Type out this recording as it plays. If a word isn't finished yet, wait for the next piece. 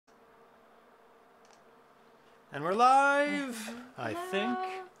And we're live, I think.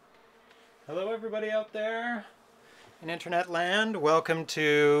 Hello everybody out there in internet land. Welcome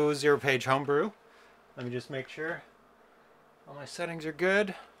to ZeroPage Homebrew. Let me just make sure all my settings are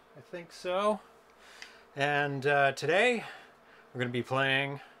good. I think so. And today we're going to be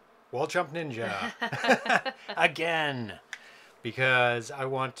playing Wall Jump Ninja again, because I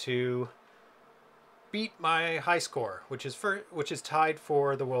want to beat my high score, which is tied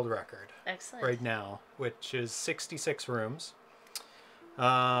for the world record. Excellent. Right now, which is 66 rooms.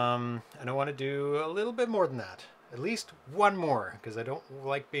 And I want to do a little bit more than that. At least one more, because I don't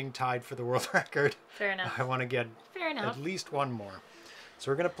like being tied for the world record. Fair enough. I want to get at least one more.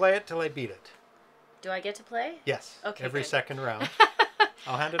 So we're going to play it till I beat it. Do I get to play? Yes. Okay. Every good. second round.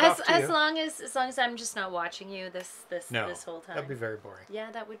 I'll hand it off to you. As long as I'm just not watching you this whole time. That'd be very boring.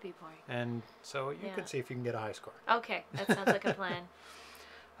 Yeah, that would be boring. And so you can see if you can get a high score. Okay, that sounds like a plan.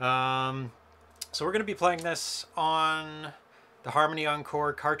 So we're going to be playing this on the Harmony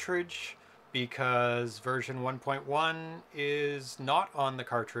Encore cartridge, because version 1.1 is not on the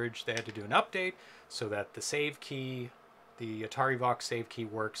cartridge. They had to do an update so that the save key, the Atari Vox save key,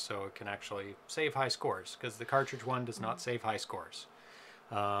 works so it can actually save high scores, because the cartridge one does not save high scores.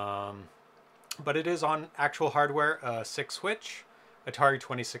 But it is on actual hardware, 6-switch, Atari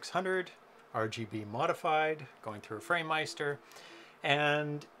 2600, RGB modified, going through a Framemeister.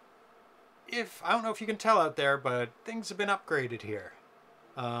 And I don't know if you can tell out there, but things have been upgraded here.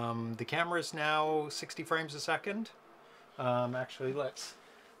 The camera is now 60 frames a second. Actually, let's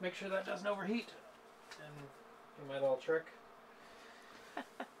make sure that doesn't overheat. And do my little trick.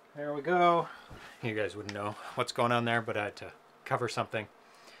 There we go. You guys wouldn't know what's going on there, but I had to cover something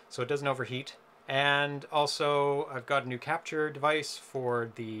so it doesn't overheat. And also, I've got a new capture device for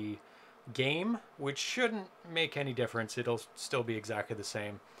the game, which shouldn't make any difference. It'll still be exactly the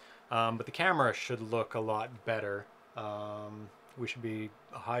same. But the camera should look a lot better. We should be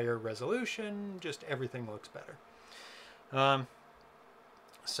a higher resolution. Just everything looks better.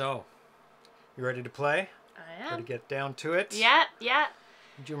 So, you ready to play? I am. Ready to get down to it? Yeah.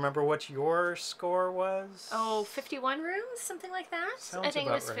 Do you remember what your score was? Oh, 51 rooms? Something like that? Sounds I think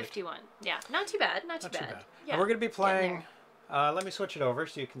it was about right. 51. Yeah, not too bad. Not too bad. Yeah. And we're going to be playing... let me switch it over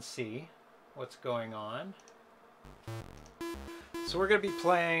so you can see what's going on. So we're going to be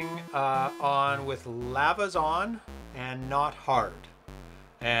playing on with lavas on and not hard.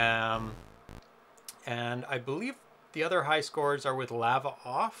 And I believe the other high scores are with lava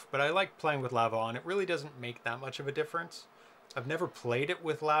off, but I like playing with lava on. It really doesn't make that much of a difference. I've never played it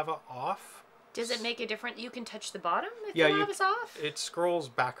with lava off. Does it make a difference? You can touch the bottom if the lava's off? It scrolls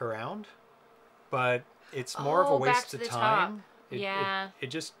back around, but it's more of a waste of time. It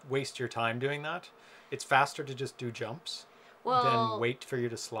just wastes your time doing that. It's faster to just do jumps than wait for you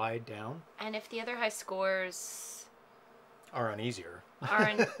to slide down. And if the other high scores are on easier,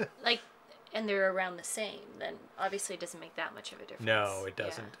 and they're around the same, then obviously it doesn't make that much of a difference. No, it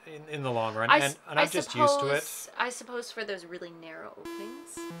doesn't in the long run. And I'm just suppose, used to it. I suppose for those really narrow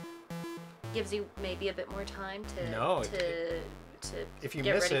openings, gives you maybe a bit more time to if you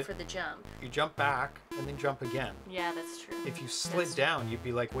get miss ready it, for the jump. You jump back and then jump again. Yeah, that's true. If you slid down, you'd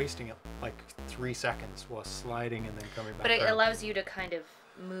be like wasting it like 3 seconds while sliding and then coming back. But it around. allows you to kind of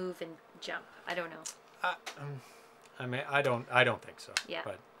move and jump. I don't know. I mean, I don't think so. Yeah.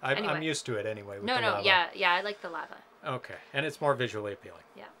 But anyway. I'm used to it anyway. With No, the lava. yeah, I like the lava. Okay, and it's more visually appealing.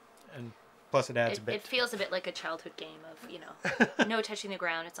 Yeah. And plus it adds a bit. It feels a bit like a childhood game of, no touching the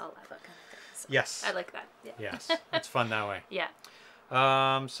ground, it's all lava kind of thing. So yes. I like that. Yeah. Yes, it's fun that way. Yeah.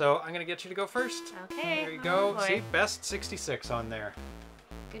 So I'm gonna get you to go first. Okay. There you go. Oh, see, best 66 on there.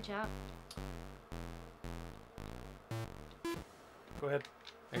 Good job. Go ahead.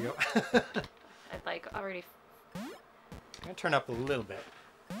 There you go. I'd already. I'm gonna turn up a little bit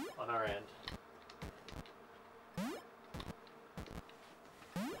on our end.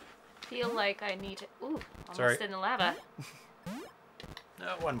 Feel like I need to. Ooh, almost Sorry. in the lava.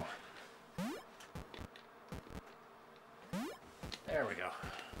 No, one more. There we go.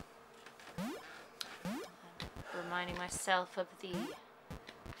 Reminding myself of the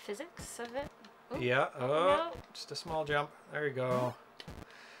physics of it. Ooh. Yeah. Oh, just a small jump. There you go.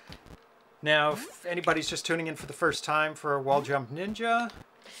 Now, if anybody's just tuning in for the first time for Wall Jump Ninja,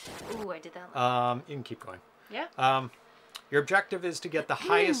 ooh, I did that one. you can keep going. Yeah. Your objective is to get the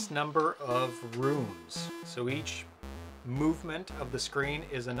highest number of rooms. So each movement of the screen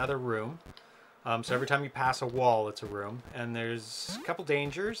is another room. So every time you pass a wall, it's a room. And there's a couple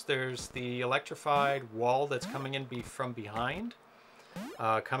dangers. There's the electrified wall that's coming in from behind,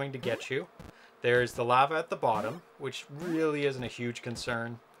 coming to get you. There's the lava at the bottom, which really isn't a huge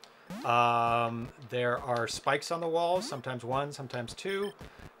concern. There are spikes on the walls, sometimes one, sometimes two,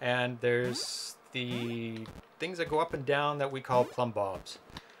 and there's the things that go up and down that we call plumb bobs.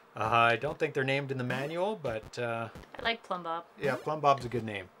 I don't think they're named in the manual, but... I like Plumb Bob. Yeah, Plumb Bob's a good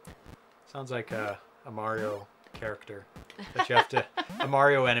name. Sounds like a Mario character. That you have to... A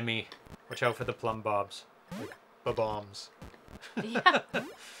Mario enemy. Watch out for the Plumb Bobs. Like, ba-bombs. Yeah.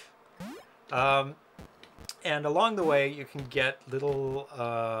 And along the way, you can get little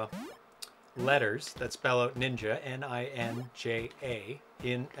letters that spell out ninja, N-I-N-J-A,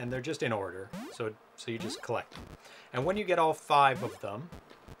 and they're just in order. So you just collect them. And when you get all 5 of them,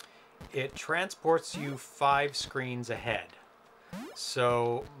 it transports you 5 screens ahead.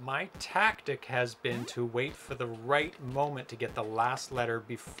 So my tactic has been to wait for the right moment to get the last letter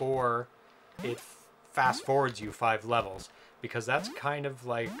before it fast forwards you 5 levels, because that's kind of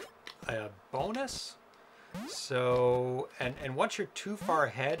like a bonus. So, and once you're too far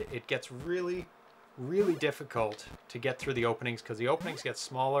ahead, it gets really, really difficult to get through the openings, because the openings get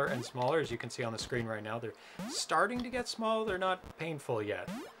smaller and smaller, as you can see on the screen right now. They're starting to get small. They're not painful yet.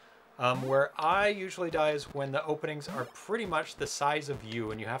 Where I usually die is when the openings are pretty much the size of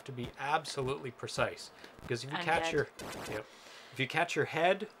you, and you have to be absolutely precise. Because if you if you catch your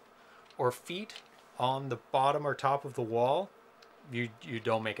head or feet on the bottom or top of the wall, you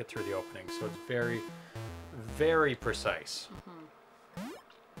don't make it through the opening. So it's very, very precise.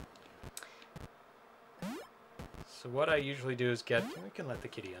 So what I usually do is we can let the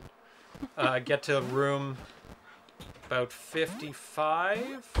kitty in. Get to room about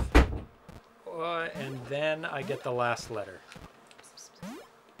 55, and then I get the last letter.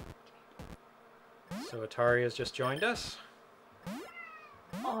 So Atari has just joined us.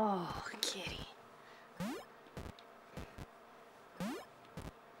 Oh, kitty.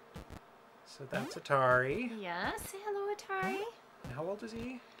 So that's Atari. Yeah, say hello, Atari. How old is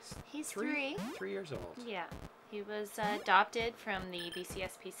he? He's 3. 3 years old. Yeah. He was adopted from the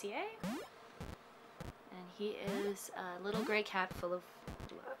BCSPCA. And he is a little gray cat full of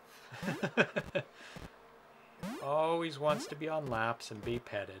love. Always wants to be on laps and be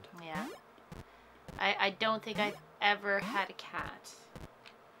petted. Yeah. I don't think I've ever had a cat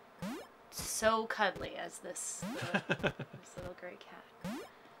so cuddly as this little gray cat.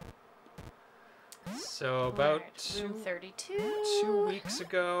 So about room 32. 2 weeks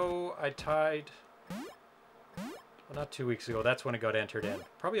ago, I tied... Well, not 2 weeks ago. That's when it got entered in.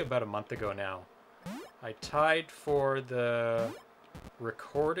 Probably about a month ago now. I tied for the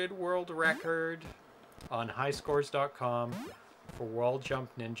recorded world record on highscores.com for Wall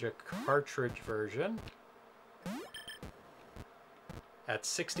Jump Ninja cartridge version at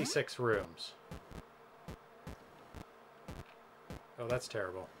 66 rooms. Oh, that's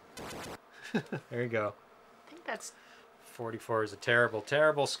terrible. There you go. I think that's... 44 is a terrible,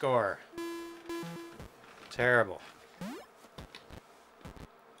 terrible score. Terrible.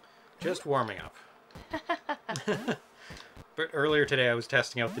 Just warming up. But earlier today I was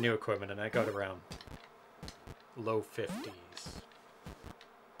testing out the new equipment and I got around low 50s.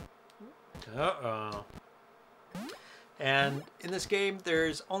 Uh-oh. And in this game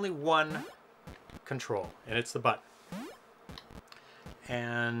there's only one control, and it's the button.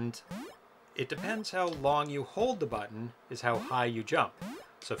 And it depends how long you hold the button is how high you jump.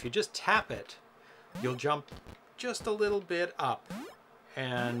 So if you just tap it, you'll jump just a little bit up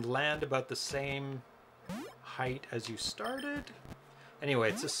and land about the same height as you started. Anyway,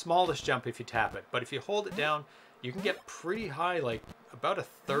 it's the smallest jump if you tap it, but if you hold it down, you can get pretty high, like about a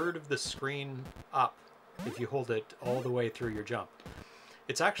third of the screen up if you hold it all the way through your jump.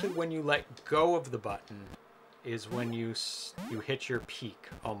 It's actually when you let go of the button is when you hit your peak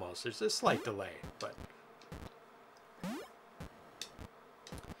almost. There's a slight delay, but...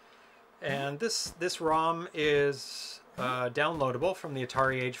 And this ROM is downloadable from the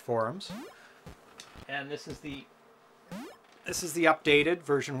Atari Age forums, and this is the updated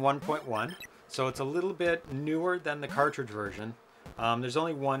version 1.1. So it's a little bit newer than the cartridge version. There's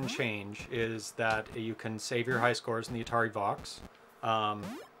only one change, is that you can save your high scores in the Atari Vox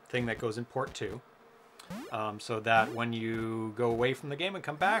thing that goes in port 2, so that when you go away from the game and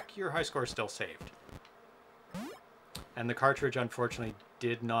come back, your high score is still saved. And the cartridge, unfortunately,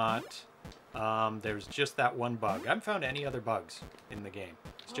 did not. There's just that one bug. I haven't found any other bugs in the game.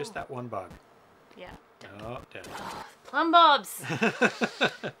 It's just that one bug. Yeah. Oh, dead. Plumb bobs.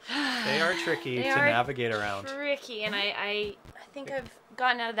 They are tricky to navigate around. Tricky, and I think I've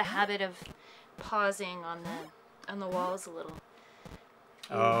gotten out of the habit of pausing on the walls a little.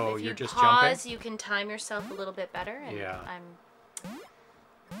 Oh, if you're you just pause, jumping? you can time yourself a little bit better. And yeah. I'm...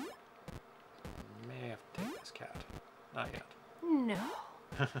 May have to take this cat. Not yet. No.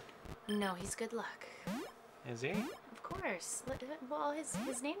 No, he's good luck. Is he? Of course. Well,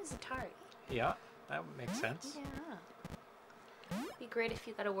 his name is Atari. Yeah, that would make sense. Yeah. Be great if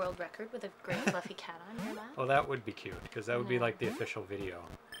you got a world record with a great fluffy cat on your lap. Well, that would be cute, because that would be No. like the official video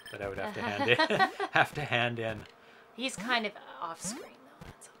that I would have to hand in. He's kind of off screen though.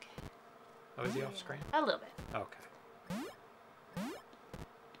 That's okay. Oh, is he off screen? A little bit. Okay.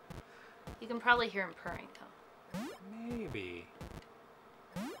 You can probably hear him purring though. Maybe.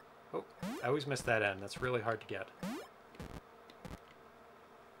 Oh, I always miss that end. That's really hard to get.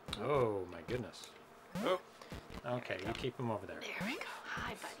 Oh, my goodness. Oh, okay, you keep him over there. There we go.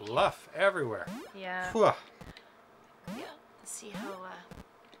 Hi, buddy. Fluff everywhere. Yeah. Phew. Yeah. Let's see how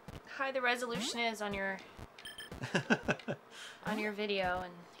high the resolution is on your video,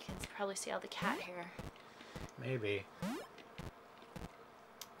 and you can probably see all the cat hair. Maybe.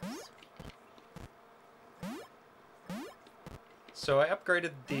 So I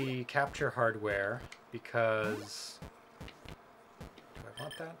upgraded the capture hardware because... Do I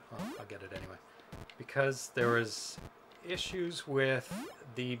want that? Oh, I'll get it anyway. Because there was issues with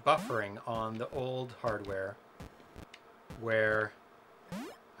the buffering on the old hardware where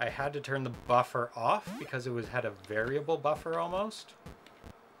I had to turn the buffer off because it had a variable buffer almost.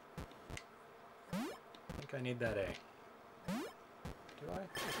 I think I need that A. Do I?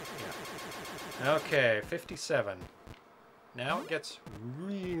 Yeah. Okay, 57. Now it gets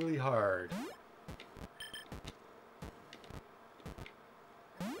really hard.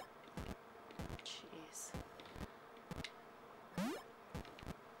 Jeez.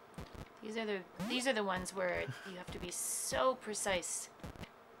 These are the ones where you have to be so precise.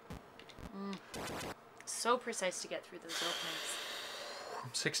 So precise to get through those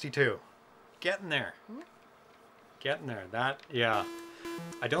openings. 62. Getting there. Getting there. That, yeah.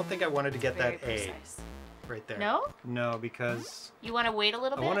 I don't think I wanted to get Very that A precise. right there. No? No, because You want to wait a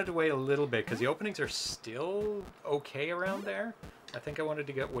little bit? I wanted to wait a little bit because the openings are still okay around there. I think I wanted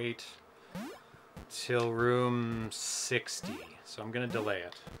to wait till room 60, so I'm going to delay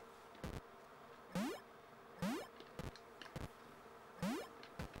it.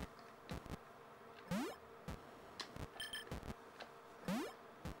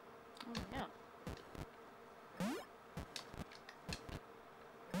 Yeah.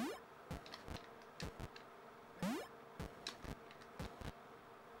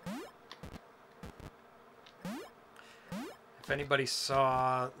 If anybody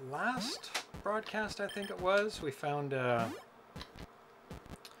saw last broadcast, I think it was, we found a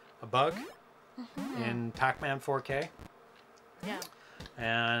bug in Pac-Man 4K. Yeah.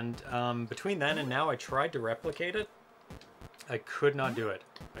 And between then and now, I tried to replicate it. I could not do it.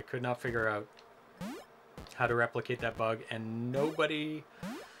 I could not figure out how to replicate that bug, and nobody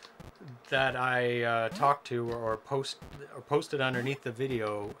that I talked to or posted underneath the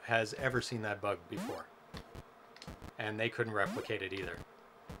video has ever seen that bug before. And they couldn't replicate it either.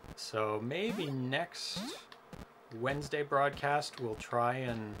 So maybe next Wednesday broadcast we'll try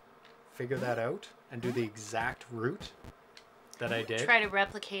and figure that out and do the exact route that I did. Try to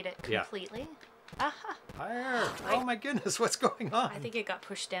replicate it completely. Yeah. Aha! Fire! Oh my goodness, what's going on? I think it got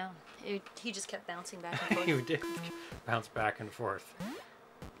pushed down. He just kept bouncing back and forth. You did bounce back and forth.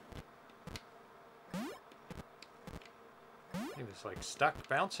 He was like stuck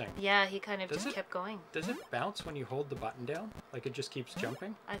bouncing. Yeah, he kind of just kept going. Does it bounce when you hold the button down? Like it just keeps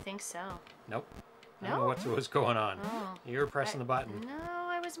jumping? I think so. Nope. No? I don't know what was going on. Oh. You were pressing the button. No,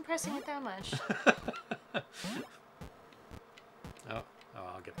 I wasn't pressing it that much. Oh,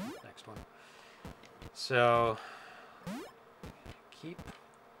 I'll get the next one. So, keep...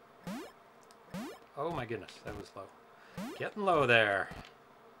 Oh my goodness, that was low. Getting low there.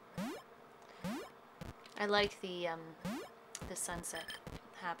 I like the sunset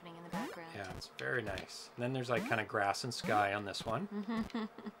happening in the background. Yeah, it's very nice. And then there's like kind of grass and sky on this one. And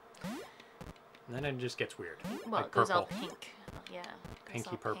then it just gets weird. Well, like it goes all purple. pink. Yeah.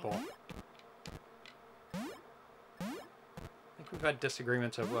 Pinky purple. I think we've had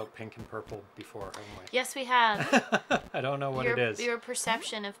disagreements about pink and purple before, haven't we? Yes, we have. I don't know what it is. Your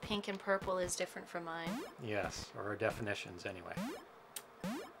perception of pink and purple is different from mine. Yes, or our definitions anyway.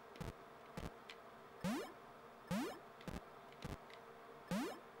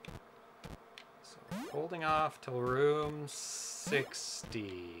 So holding off till room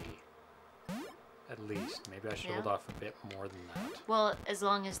 60. At least. Maybe I should hold off a bit more than that. Well, as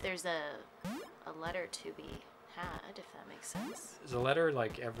long as there's a letter to be had, if that makes sense. Is a letter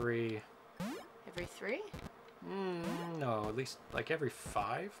like every... Every 3? No, at least like every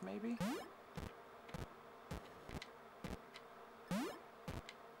 5, maybe? I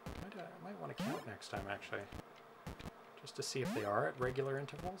might want to count next time, actually. just to see if they are at regular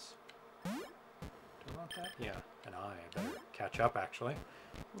intervals. Do I want that? Yeah, and I better catch up actually.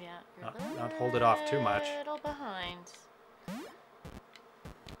 Yeah, Not hold it off too much. A little behind.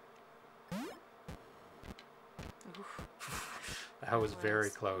 That was very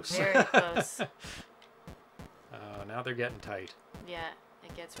close. Very close. Now they're getting tight. Yeah,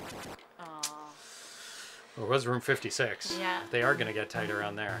 it gets more. Oh. Well, it was room 56. Yeah. They are going to get tight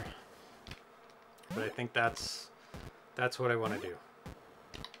around there. But I think that's what I want to do.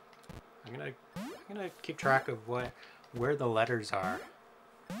 I'm gonna keep track of where the letters are.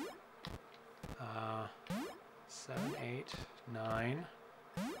 7, 8, 9,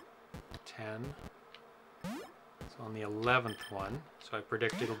 10. So on the 11th one. So I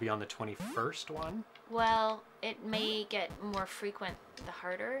predict it'll be on the 21st one. Well, it may get more frequent the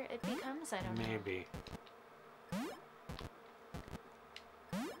harder it becomes. I don't know. Maybe.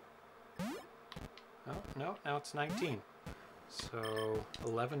 Oh, no, now it's 19. So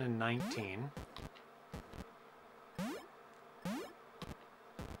 11 and 19.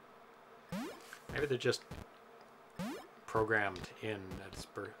 Maybe they're just programmed in at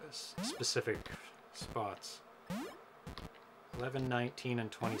specific spots. 11, 19,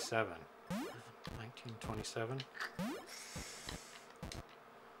 and 27. 19, 27.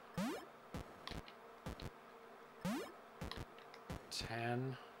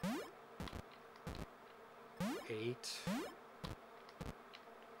 10, 8,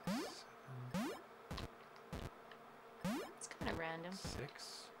 7. It's kind of random.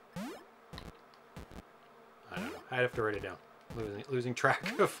 6. I don't know. I'd have to write it down. Losing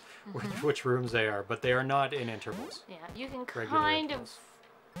track of which rooms they are, but they are not in intervals. Yeah, you can Regular kind intervals.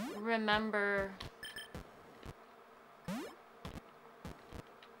 of remember.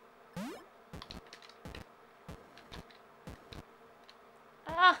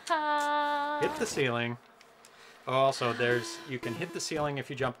 Hit the ceiling. Oh, also, you can hit the ceiling if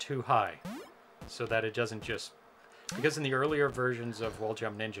you jump too high, so that it doesn't just. Because in the earlier versions of Wall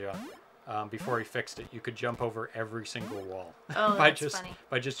Jump Ninja, before he fixed it, you could jump over every single wall. Oh, that's funny.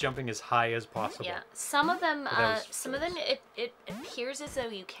 By just jumping as high as possible. Yeah, some of them, But it appears as though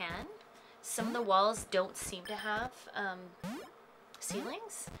you can. Some of the walls don't seem to have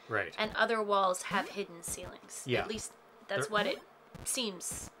ceilings, Right. and other walls have hidden ceilings. Yeah. At least that's what it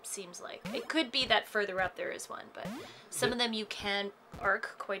seems like. It could be that further up there is one, but some of them you can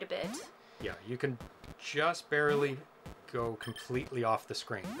arc quite a bit. Yeah, you can just barely go completely off the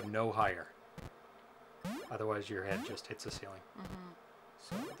screen, but no higher. Otherwise, your head just hits the ceiling.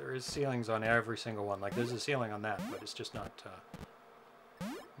 So there is ceilings on every single one. Like there's a ceiling on that, but it's just not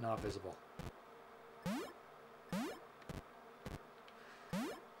visible.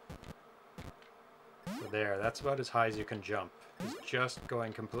 So there, that's about as high as you can jump. Is just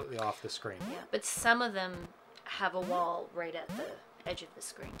going completely off the screen. Yeah, but some of them have a wall right at the edge of the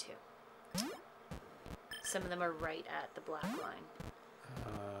screen too. Some of them are right at the black line.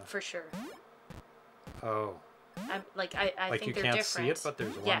 For sure. Oh. I Like think you they're can't different. see it, but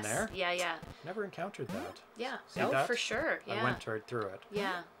there's one Yes. there? Yeah. Never encountered that. Yeah. See Oh, that? for sure. Yeah. I went right through it.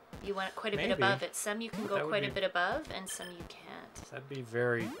 Yeah. You went quite a bit Maybe. above it. Some you can But go that would quite a be- bit above, and some you can't. That'd be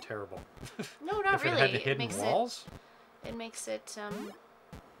very terrible. No, not if really. it had hidden walls? It makes it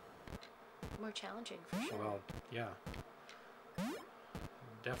more challenging for sure. Well, yeah.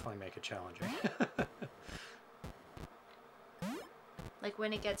 Definitely make it challenging. Like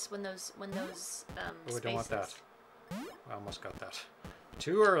when those Oh, I spaces. don't want that. I almost got that.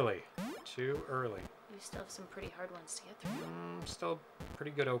 Too early. Too early. You still have some pretty hard ones to get through. Still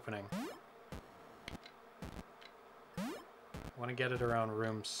pretty good opening. Want to get it around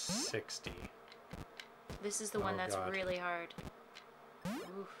room 60. This is the one that's God. really hard.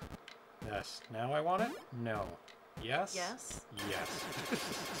 Oof. Yes. Now I want it? No. Yes? Yes. Yes.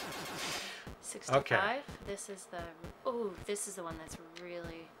 65. Okay. This is the one that's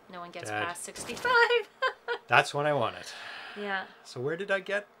really no one gets Dead. past 65. That's when I want it. Yeah. So where did I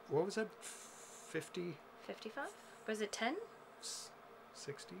get? What was it? 50? 55? Was it 10?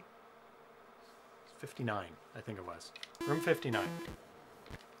 60? 59, I think it was. Room 59.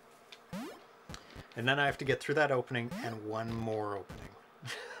 And then I have to get through that opening and one more opening.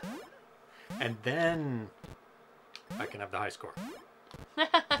 And then I can have the high score.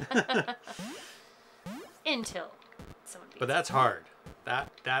 Until someone beats But that's hard.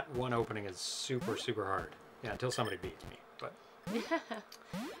 That one opening is super, super hard. Yeah, until somebody beats me. But me.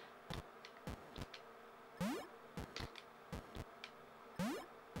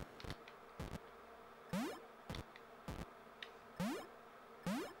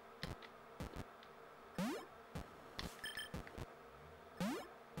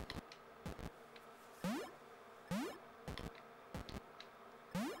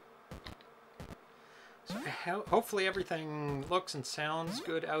 hopefully everything looks and sounds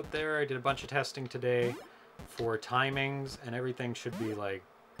good out there. I did a bunch of testing today for timings, and everything should be like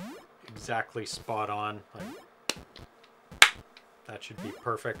exactly spot on. Like that should be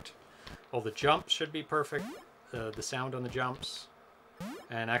perfect. All the jumps should be perfect. The sound on the jumps.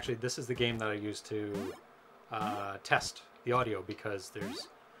 And actually, this is the game that I use to test the audio, because there's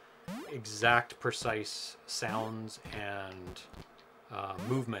exact, precise sounds and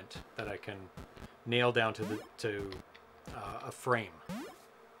movement that I can nail down to a frame.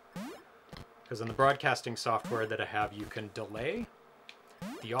 Because in the broadcasting software that I have, you can delay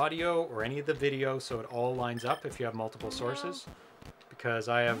the audio or any of the video so it all lines up if you have multiple sources. Because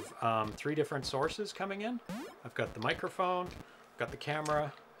I have 3 different sources coming in. I've got the microphone, I've got the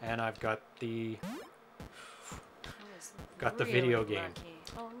camera, and I've got the video game. Lucky.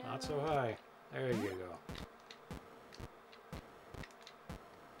 Oh, no. Not so high. There you go.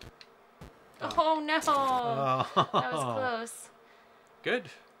 Oh no! Oh. That was close. Good.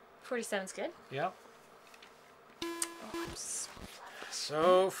 47's good. Yep. Oh, I'm so fluffy.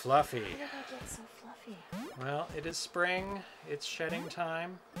 So fluffy. How did I get so fluffy? Well, it is spring. It's shedding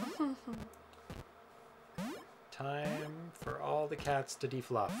time. Time for all the cats to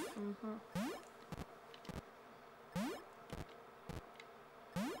defluff.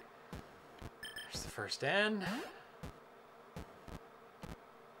 There's the first end.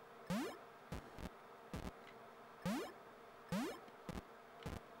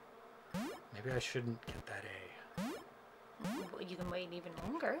 Maybe I shouldn't get that A. Well, you can wait even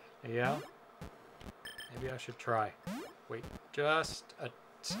longer. Yeah. Maybe I should try. Wait just a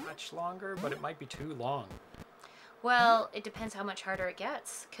touch longer, but it might be too long. Well, it depends how much harder it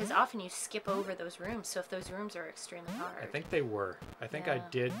gets, because often you skip over those rooms, so if those rooms are extremely hard. I think they were. I think I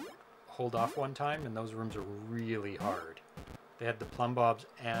did hold off one time, and those rooms are really hard. They had the plumb bobs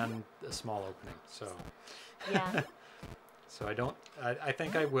and a small opening, so... Yeah. So I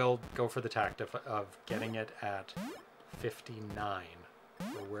think I will go for the tact of getting it at 59,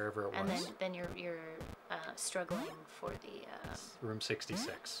 or wherever it was. And then you're struggling for the... room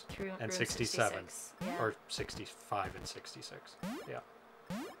 66 through and room 67. 66. Yeah. Or 65 and 66. Yeah.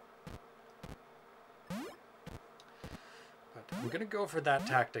 But I'm going to go for that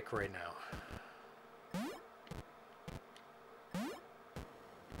tactic right now.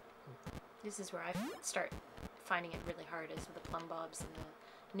 This is where I start finding it really hard, is with the plumb bobs and the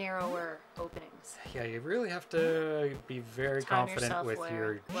narrower openings. Yeah, you really have to be very Time confident yourself with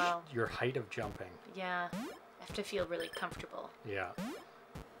where- your height of jumping. Yeah. I have to feel really comfortable. Yeah.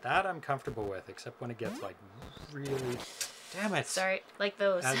 That I'm comfortable with, except when it gets like really... Damn it! Sorry, like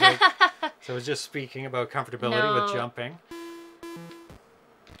those. So I was just speaking about comfortability with jumping.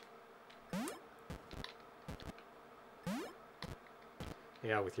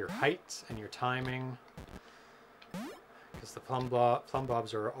 Yeah, with your height and your timing. Because the plumb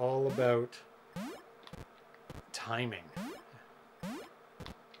bobs are all about timing.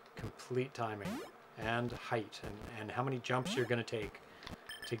 Complete timing. And height. And how many jumps you're going to take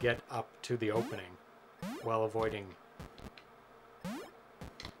to get up to the opening while avoiding... There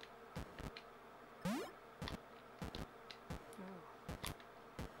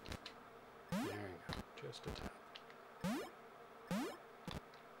you go. Just a tap.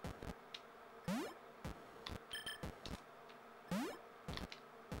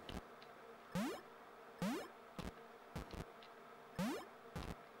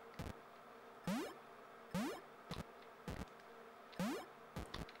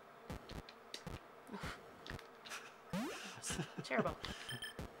 Terrible.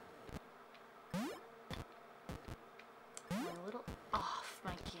 I'm a little off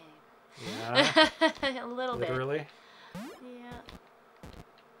my game. Yeah. A little Literally. bit. Yeah.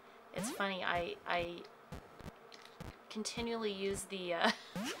 It's funny. I continually use the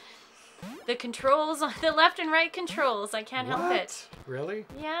the controls on the left and right controls. I can't help it. Really?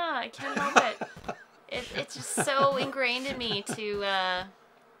 Yeah, I can't help it. It's just so ingrained in me to.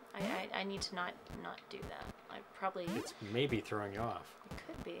 I need to not do that. I probably... It's maybe throwing you off. It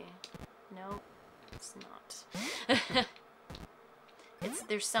could be. No, it's not.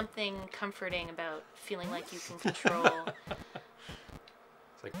 There's something comforting about feeling like you can control.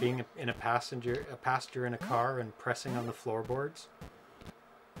 It's like being a passenger in a car and pressing on the floorboards.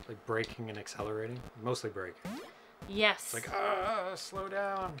 It's like braking and accelerating. Mostly braking. Yes. It's like, slow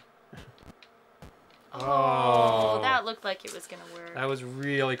down. Oh, that looked like it was going to work. That was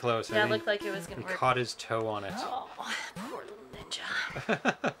really close. That looked like it was going to work. He caught his toe on it. Oh, poor little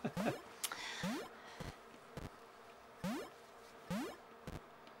ninja.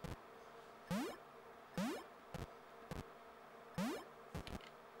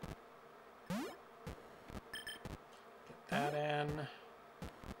 that N.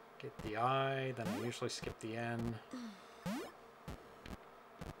 Get the I, then I usually skip the N.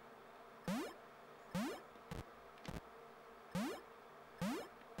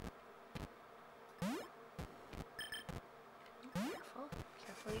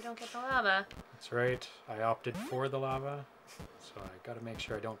 Careful you don't get the lava. That's right. I opted for the lava, so I got to make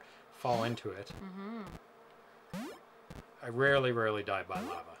sure I don't fall into it. I rarely die by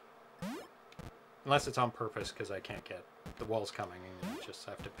lava. Unless it's on purpose, because I can't get the walls coming, and you just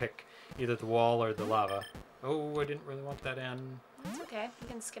have to pick either the wall or the lava. Oh, I didn't really want that in. That's okay. You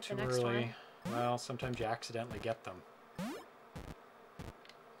can skip Too the next early. one. Well, sometimes you accidentally get them.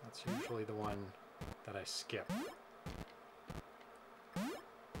 That's usually the one that I skip. I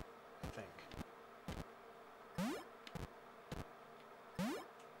think.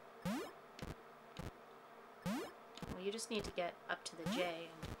 Well, you just need to get up to the J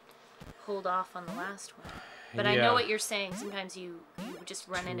and hold off on the last one. But I know what you're saying. Sometimes you just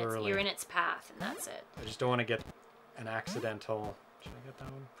run in its, you're in its path, and that's it. I just don't want to get an accidental. Should I get that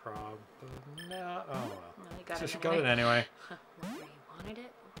one? Probably no. Oh well. No, you got Just it got it anyway. Whether you wanted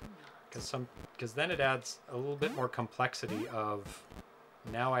it or not. Because then it adds a little bit more complexity of.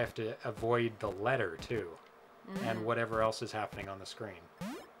 Now I have to avoid the letter too, and whatever else is happening on the screen.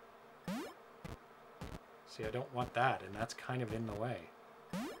 See, I don't want that, and that's kind of in the way.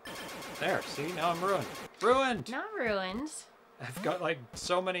 There, see, now I'm ruined. Ruined! Not ruined. I've got like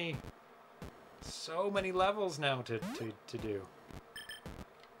so many levels now to do.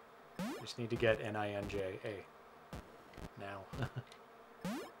 Just need to get Ninja now.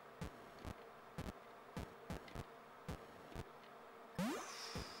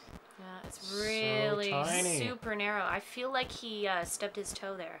 Yeah, it's really so tiny. super narrow. I feel like he stubbed his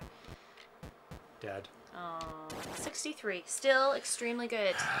toe there. Dead. Oh, 63. Still extremely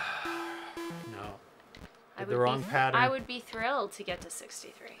good. No. Did the wrong pattern. I would be thrilled to get to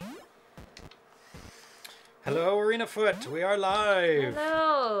 63. Hello, Arena Foot. We are live.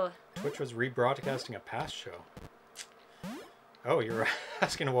 Hello. Twitch was rebroadcasting a past show. Oh, you're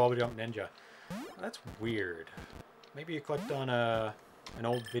asking a wall jump ninja. That's weird. Maybe you clicked on an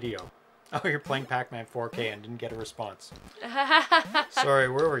old video. Oh, you're playing Pac-Man 4K and didn't get a response. Sorry,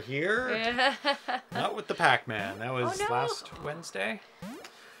 we were here. Not with the Pac-Man. That was last Wednesday.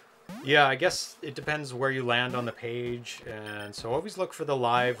 Yeah, I guess it depends where you land on the page, and so always look for the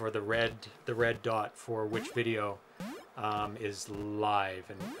live or the red dot for which video is live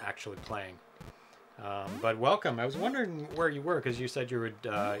and actually playing. But welcome. I was wondering where you were because you said you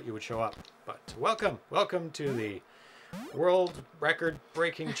would show up. But welcome to the World Record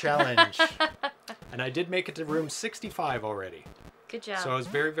Breaking Challenge. And I did make it to room 65 already. Good job. So I was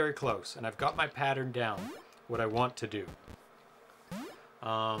very, very close, and I've got my pattern down, what I want to do.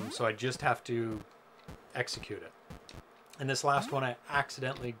 So I just have to execute it. And this last one I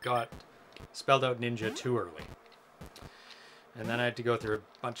accidentally got spelled out ninja too early. And then I had to go through a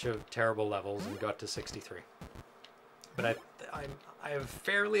bunch of terrible levels and got to 63. But I have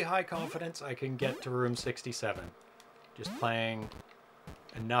fairly high confidence I can get to room 67. Just playing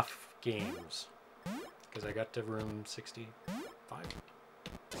enough games. Because I got to room 65?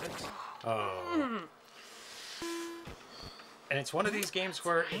 6? Oh. And it's one of these games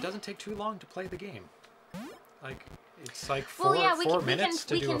where it doesn't take too long to play the game. Like, it's like four minutes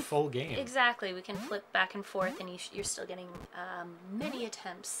to do a full game. Exactly. We can flip back and forth, and you're still getting many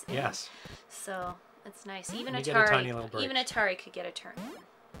attempts. Yes. So it's nice. Even Atari could get a turn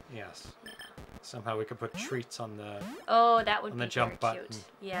in. Yes. Yeah. Somehow we could put treats on the that would be the jump very button. Cute.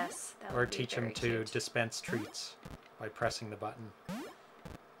 Yes. That or would be teach them very to cute. dispense treats by pressing the button.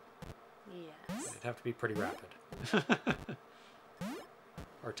 Yes. It'd have to be pretty rapid.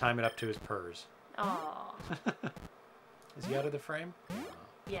 Or time it up to his purrs. Oh. Is he out of the frame?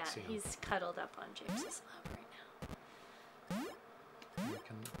 Yeah, he's cuddled up on James's lap right now. You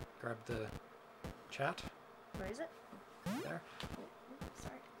can grab the chat. Where is it? There. Oh,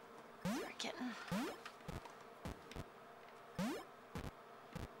 sorry. Sorry, kitten. I think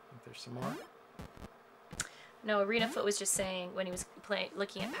there's some more. No, Arena Foot was just saying when he was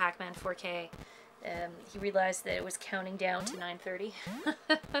looking at Pac-Man 4K, he realized that it was counting down to 9:30,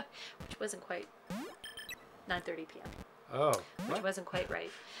 which wasn't quite 9:30 p.m. Oh. Which What? wasn't quite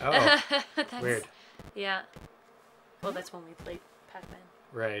right. Oh. Weird. Yeah. Well, that's when we played Pac-Man.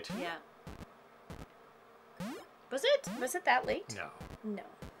 Right. Yeah. Was it? Was it that late? No. No.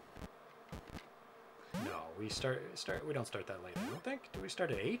 No. We we don't start that late, I don't think. Do we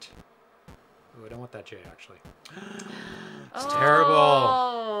start at 8? Oh, I don't want that J actually. It's terrible.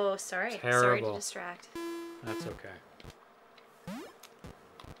 Oh, sorry. Terrible. Sorry to distract. That's okay.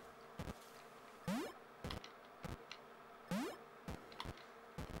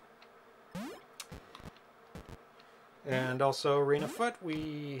 And also, Arena Foot,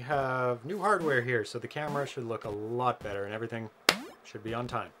 we have new hardware here, so the camera should look a lot better and everything should be on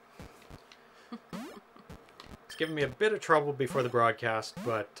time. It's giving me a bit of trouble before the broadcast,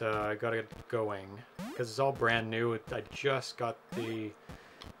 but I got it going because it's all brand new. I just got the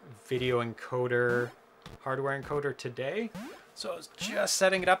video encoder, hardware encoder today, so I was just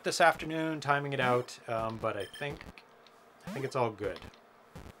setting it up this afternoon, timing it out, but I think it's all good.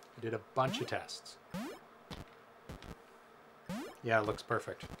 I did a bunch of tests. Yeah, it looks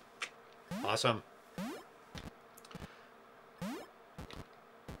perfect. Awesome.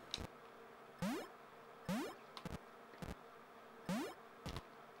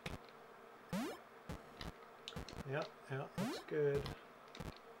 Yeah, looks good.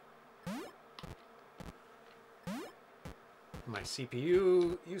 My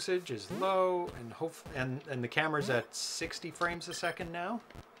CPU usage is low, and the camera's at 60 frames a second now,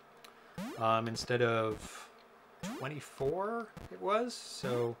 instead of 24 it was.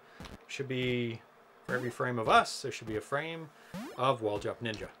 So should be, for every frame of us, there should be a frame of Wall Jump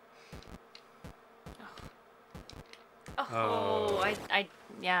Ninja.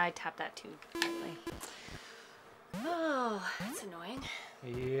 I tapped that too. Really. Oh, that's annoying.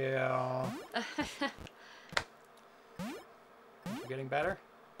 Yeah. You getting better?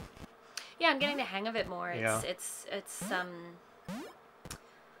 Yeah, I'm getting the hang of it more. It's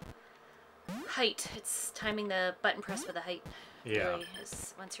height. It's timing the button press with the height. Yeah. Really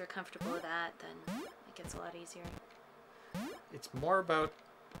once you're comfortable with that, then it gets a lot easier. It's more about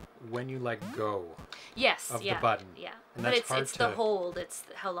when you let go. Yes. Of the button. Yeah. And But that's it's the hold. It's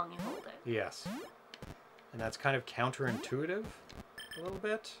how long you hold it. Yes. And that's kind of counterintuitive a little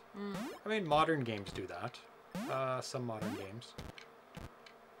bit. I mean, modern games do that. Some modern games.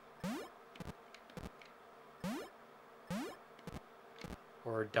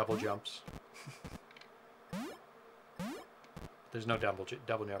 Or double jumps. There's no double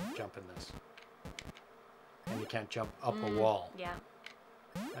jump in this. And you can't jump up a wall. Yeah.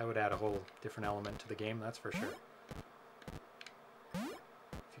 That would add a whole different element to the game, that's for sure.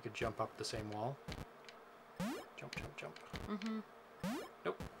 If you could jump up the same wall. Jump, jump, jump.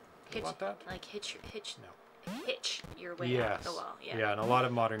 Nope. Don't want that? Like hitch your way Yes. up the wall. Yeah. Yeah, and a lot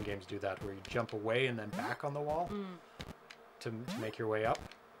of modern games do that, where you jump away and then back on the wall to make your way up.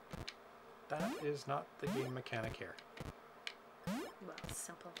 That is not the game mechanic here. Well, it's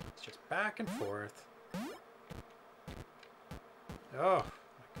simple. It's just back and forth. Oh, my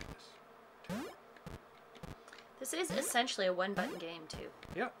goodness. Terrible. This is essentially a one-button game, too.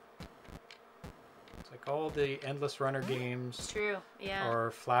 Yep. It's like all the Endless Runner games. It's true, yeah.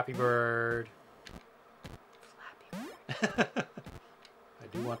 Or Flappy Bird. Flappy Bird. I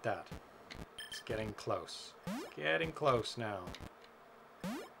do want that. It's getting close. It's getting close now.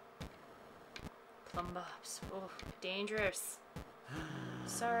 Plumb bobs. Oh, dangerous.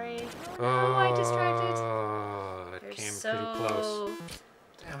 Sorry. Oh, no, I distracted. Oh, it They're came so... pretty close.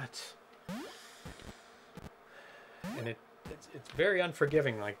 Damn it. And it's very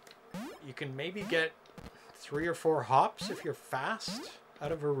unforgiving. Like, you can maybe get 3 or 4 hops if you're fast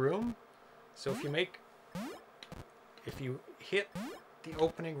out of a room. So if you hit the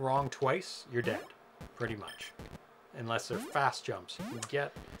opening wrong twice, you're dead, pretty much. Unless they're fast jumps, you can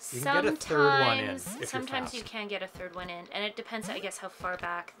get a third one in if you're fast. Sometimes you can get a third one in, and it depends, I guess, how far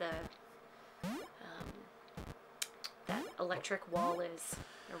back that electric wall is,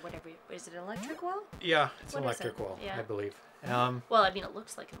 or whatever. Is it an electric wall? Yeah, it's an What is electric it? wall, Yeah. I believe. Well, I mean, it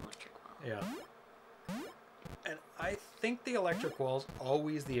looks like an electric wall. Yeah. And I think the electric wall's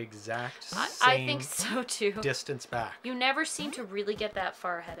always the exact same I think so too. distance back. You never seem to really get that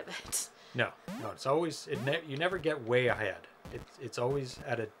far ahead of it. No, it's always you never get way ahead. It's always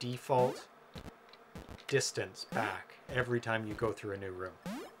at a default distance back every time you go through a new room.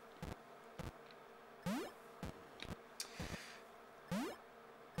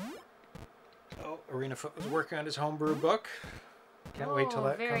 Oh, Arena Foot was working on his homebrew book. Can't wait till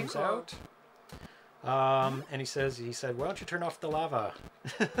that comes out. And he said, why don't you turn off the lava?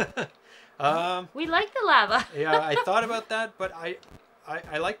 We like the lava. Yeah, I thought about that, but I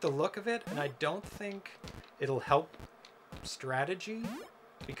like the look of it, and I don't think it'll help strategy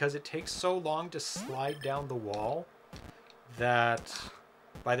because it takes so long to slide down the wall that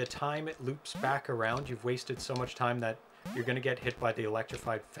by the time it loops back around, you've wasted so much time that you're going to get hit by the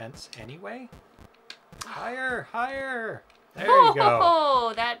electrified fence anyway. Higher, higher. There you go.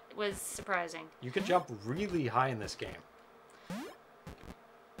 Oh, that was surprising. You can jump really high in this game.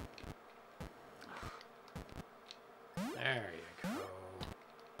 There you go.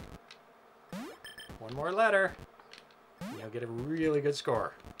 One more letter, and you'll get a really good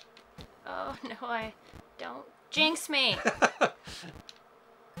score. Oh, no, I don't Jinx me.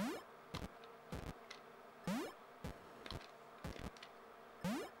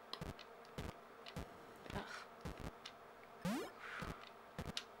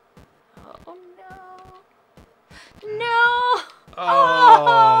 Oh no. No.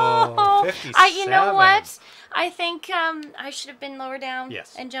 Oh, 57. You know what? I think I should have been lower down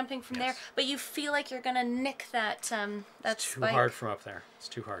and jumping from there. But you feel like you're gonna nick that It's too spike. hard from up there. It's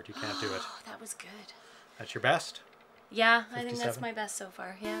too hard. You can't do it. Oh, that was good. That's your best? Yeah, 57? I think that's my best so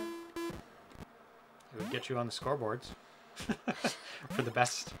far. Yeah. It would get you on the scoreboards for the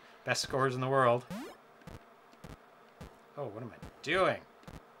best scores in the world. Oh, what am I doing?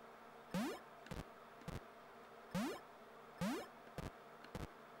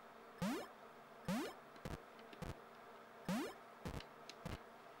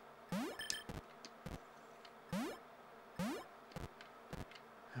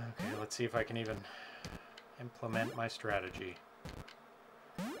 Okay, let's see if I can even implement my strategy.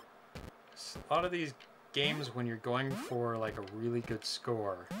 A lot of these games, when you're going for like a really good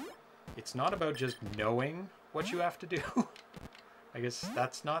score, it's not about just knowing what you have to do. I guess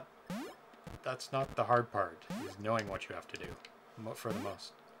that's not the hard part, is knowing what you have to do for the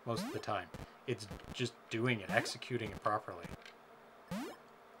most of the time. It's just doing it, executing it properly.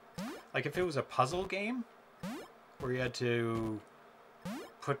 Like if it was a puzzle game where you had to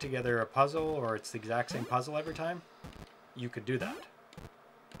put together a puzzle, or it's the exact same puzzle every time, you could do that.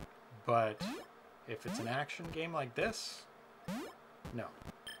 But if it's an action game like this, no,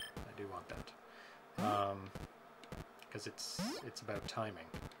 I do want that, because it's about timing.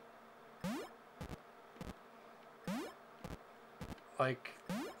 Like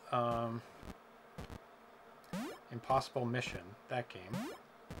Impossible Mission, that game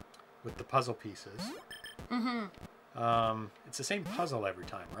with the puzzle pieces. It's the same puzzle every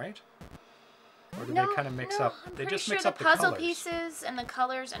time, right? Or do they kind of mix up? They just mix up the colors. puzzle pieces and the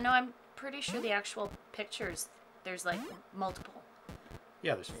colors. No, I'm pretty sure the actual pictures, there's like multiple.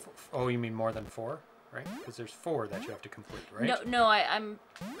 Yeah, there's oh, you mean more than 4, right? Because there's 4 that you have to complete, right? No, I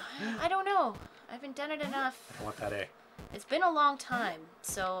don't know. I haven't done it enough. I want that A. It's been a long time,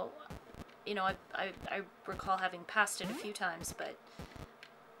 so you know, I recall having passed it a few times, but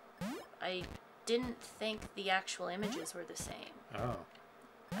I didn't think the actual images were the same. Oh.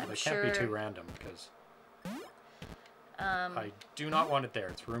 Well, they can't be too random, because I do not want it there.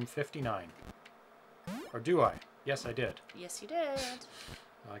 It's room 59. Or do I? Yes, I did. Yes, you did.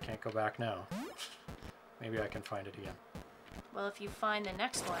 Well, I can't go back now. Maybe I can find it again. Well, if you find the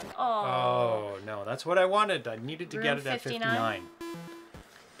next one. Oh, no. That's what I wanted. I needed to get it at 59.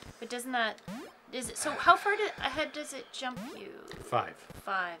 But doesn't that... Is it, so how far ahead does it jump you? 5.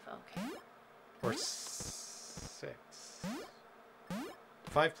 5, okay. Or 6.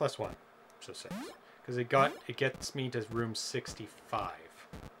 5 plus 1. So 6. Because it gets me to room 65.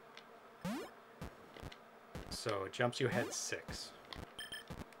 So it jumps you ahead 6.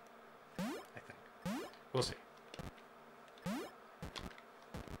 I think. We'll see.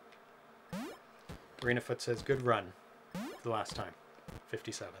 Arenafoot says, good run. The last time.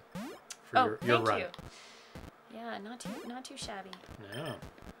 57. For your run. Thank you. Yeah, not too shabby. No.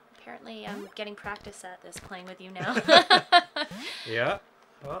 Apparently I'm getting practice at this, playing with you now. Yeah.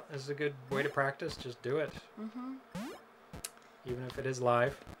 Well, this is a good way to practice. Just do it. Even if it is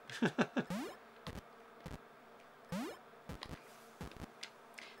live.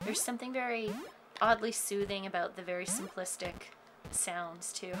 There's something very oddly soothing about the very simplistic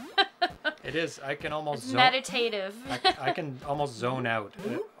sounds, too. It is. I can almost it's meditative. I can almost zone out.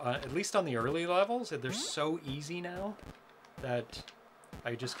 At least on the early levels, they're so easy now that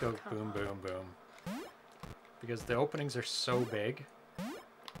I just go boom, boom, boom. Because the openings are so big.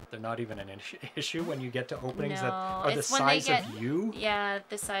 They're not even an issue when you get to openings that are the size of you. Yeah,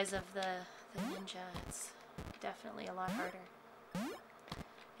 the size of the ninja. It's definitely a lot harder.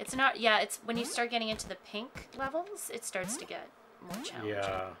 It's not, yeah, it's when you start getting into the pink levels, it starts to get more challenging.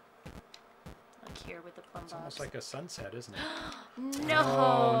 Yeah. Like here with the plum It's bobs. almost like a sunset, isn't it? No.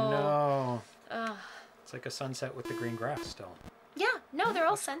 Oh, no. It's like a sunset with the green grass still. Yeah, no, they're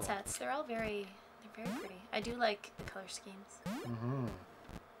all sunsets. Cool. They're very pretty. I do like the color schemes.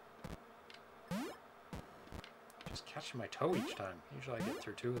 Just catching my toe each time. Usually I get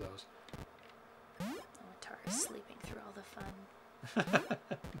through 2 of those. Oh, Atari's sleeping through all the fun.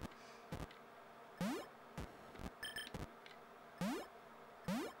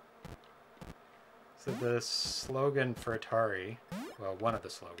 So the slogan for Atari, well, one of the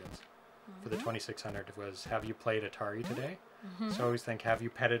slogans for the 2600 was, have you played Atari today? So I always think, have you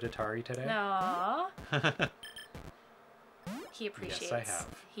petted Atari today? Aww. He appreciates. Yes, I have.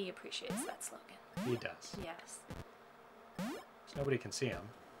 He appreciates that slogan. He does. Yes. So nobody can see him.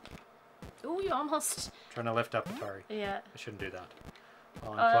 Ooh, you almost. Trying to lift up Atari. Yeah. I shouldn't do that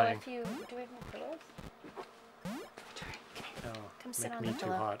while I'm playing. If you do we have more pillows? Atari, come here. No, Come sit make on me the too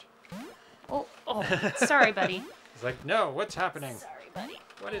pillow. hot. Oh, sorry, buddy. He's like, no, what's happening? Sorry, buddy.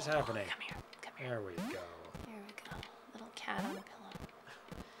 What is happening? Come here. Come here. There we go. Here we go. Little cat on the pillow.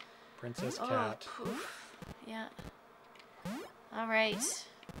 Princess Cat. Oh, poof. Yeah. All right.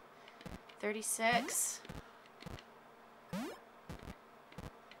 36.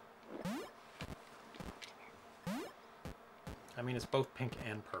 I mean, it's both pink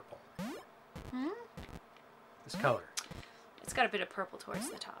and purple. Hmm? This color. It's got a bit of purple towards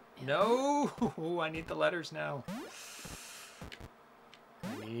the top. Yeah. No! I need the letters now.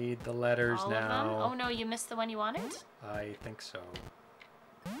 I need the letters All now. of them? Oh no, you missed the one you wanted? I think so.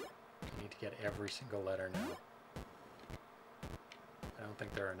 I need to get every single letter now. I don't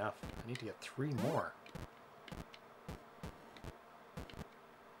think there are enough. I need to get 3 more.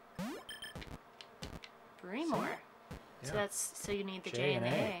 Three more. Yeah. So you need the J and the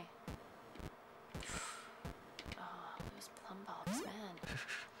A. Oh, those plum bulbs, man.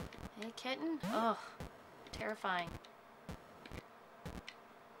 Hey, kitten. Oh, terrifying.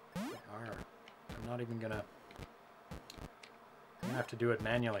 They are. I'm not even gonna... I'm gonna have to do it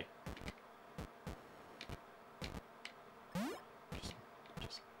manually.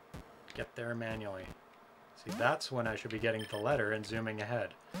 Just get there manually. See, that's when I should be getting the letter and zooming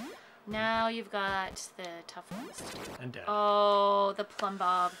ahead. Now you've got the tough ones. And dead. Oh, the plum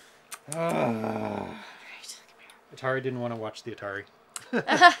bob. Ah. Right, Atari didn't want to watch the Atari.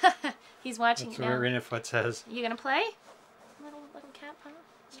 He's watching That's it what now. Rinnefoot says. You gonna play? Little cat paw?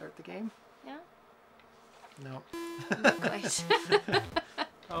 Start the game? Yeah? No. Not quite.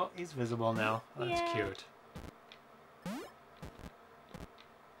 Oh, he's visible now. That's Yeah. cute.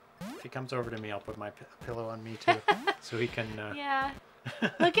 If he comes over to me, I'll put my pillow on me too, so he can. Yeah.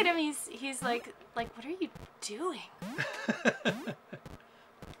 Look at him. He's like, what are you doing? What are you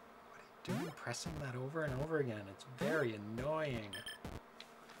doing? Pressing that over and over again. It's very annoying.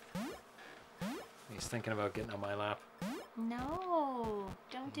 He's thinking about getting on my lap. No,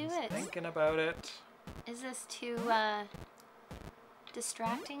 don't do He's it. thinking about it. Is this too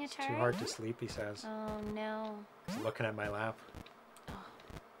distracting, It's Atari? too hard to sleep, he says. Oh no. He's looking at my lap. Oh.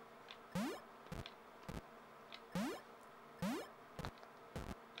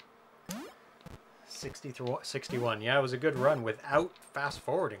 61. Yeah, it was a good run without fast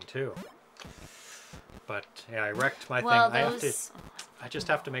forwarding too. But yeah, I wrecked my Well, thing. I just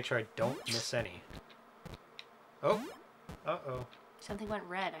have to make sure I don't miss any. Oh. Uh-oh. Something went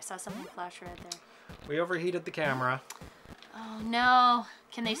red. I saw something flash red there. We overheated the camera. Oh no.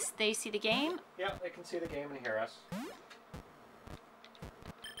 Can they see the game? Yeah, they can see the game and hear us.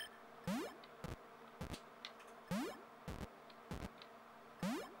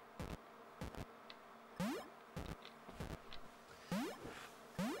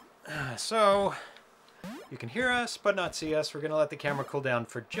 So, you can hear us but not see us. We're going to let the camera cool down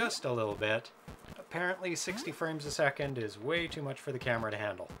for just a little bit. Apparently 60 frames a second is way too much for the camera to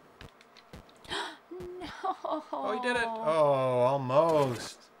handle. No. Oh, you did it! Oh,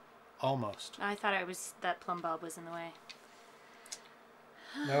 almost. Almost. I thought that plum bulb was in the way.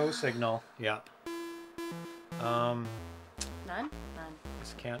 No signal. Yeah. None? None.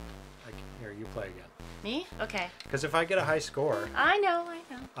 Just can't. Here, you play again. Me? Okay. Because if I get a high score, I know.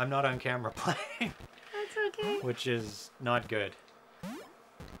 I'm not on camera playing, That's okay. which is not good.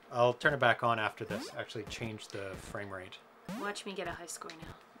 I'll turn it back on after this. Actually change the frame rate. Watch me get a high score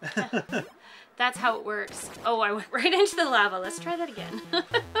now. That's how it works. Oh, I went right into the lava. Let's try that again. I'm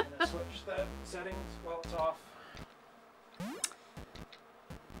gonna switch the settings while it's off.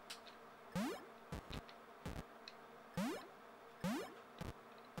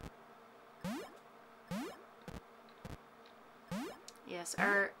 Yes,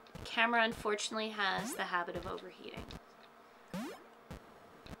 our camera unfortunately has the habit of overheating.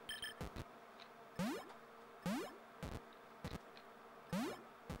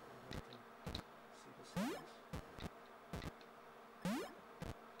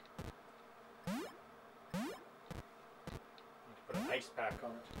 Put an ice pack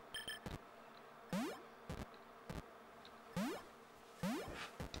on it.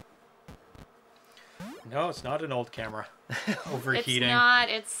 No, it's not an old camera. Overheating. It's not.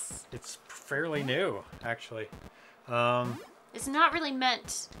 It's fairly new, actually. It's not really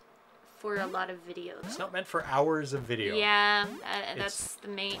meant for a lot of video, though. It's not meant for hours of video. Yeah, that's the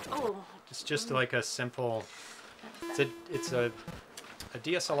main. Oh. It's just like a simple. It's a a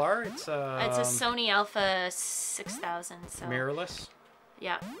DSLR. It's a Sony Alpha 6000. So mirrorless.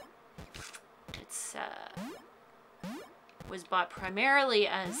 yeah, it's was bought primarily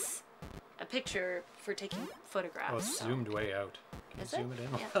as a picture for taking photographs. Oh, it's so. zoomed way out. Can you Is zoom it? it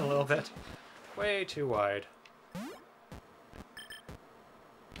in Yeah. a little bit? Way too wide.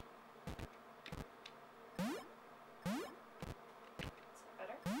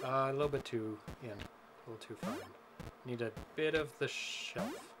 A little bit too in, a little too far in. Need a bit of the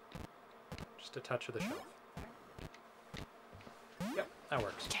shelf. Just a touch of the shelf. Yep, that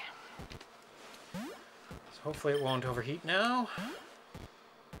works. So hopefully it won't overheat now.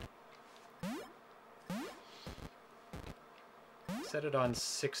 Set it on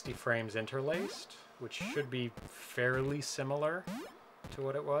 60 frames interlaced, which should be fairly similar to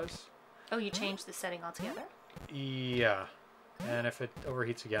what it was. Oh, you changed the setting altogether? Yeah. And if it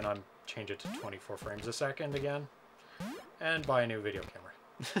overheats again, I'll change it to 24 frames a second again. And buy a new video camera.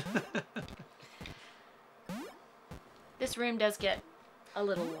 This room does get a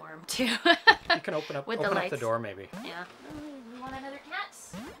little warm, too. You can open up the door, maybe. Yeah. You want another cat?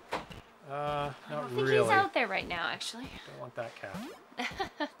 Not I don't think really. he's out there right now, actually. Don't want that cat.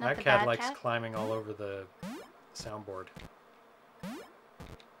 Not That the cat bad likes cat? climbing all over the soundboard.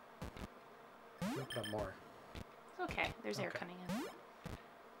 Open up more. Okay, there's air Okay. coming in.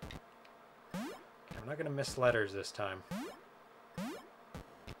 I'm not going to miss letters this time.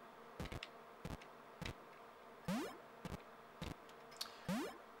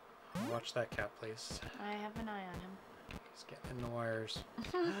 Watch that cat, please. I have an eye on him. He's getting in the wires.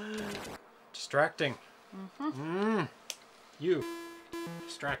 Distracting. You.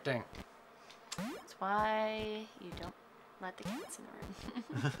 Distracting. That's why you don't let the cats in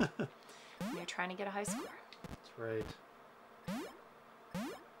the room. When you're trying to get a high score. That's right.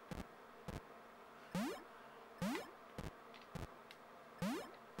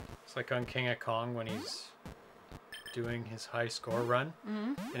 It's like on King of Kong when he's doing his high score run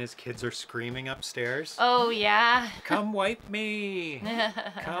and his kids are screaming upstairs. Oh, yeah. Come wipe me!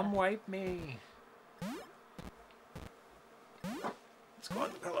 Come wipe me! Let's go on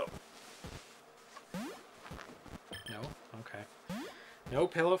the pillow. No? Okay. No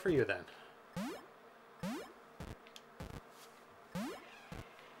pillow for you then.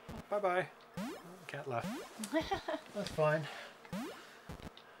 Bye-bye. Oh, the cat left. That's fine.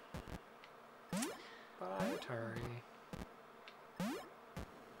 Bye, Atari.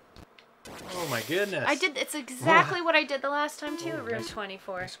 Oh my goodness. I did. It's exactly what I did the last time too. Oh, Room nice.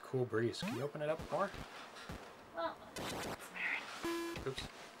 24. Nice cool breeze. Can you open it up more? Well, Oops.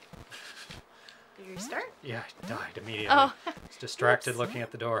 did you restart? Yeah, I died immediately. Oh. I was distracted Oops. looking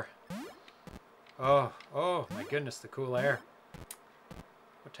at the door. Oh, oh my goodness, the cool air.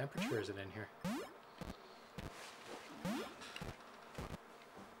 What temperature is it in here?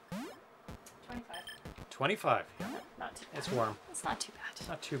 25. 25. Yeah, Not too bad. it's warm. It's not too bad.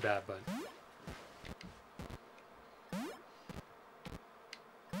 Not too bad, but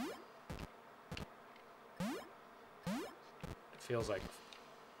it feels like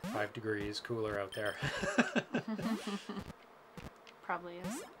 5 degrees cooler out there. Probably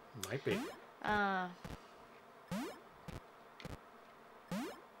is. Might be.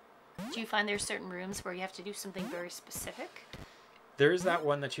 Do you find there's certain rooms where you have to do something very specific? There's that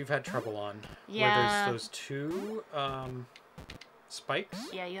one that you've had trouble on. Yeah. Where there's those two spikes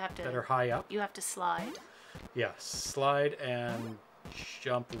Yeah, you have to. that are high up. You have to slide. Yeah, slide and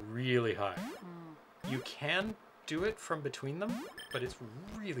jump really high. You can do it from between them, but it's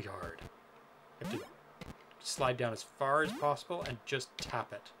really hard. You have to slide down as far as possible and just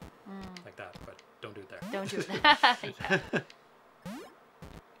tap it. Like that, but don't do it there. Don't do that. Yeah.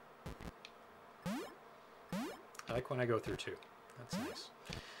 I like when I go through two. That's nice.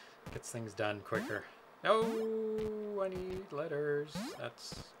 Gets things done quicker. Oh, I need letters.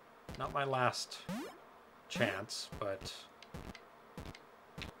 That's not my last chance, but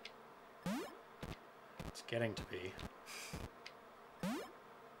it's getting to be. If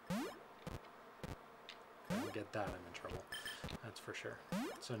I don't get that, I'm in trouble. That's for sure.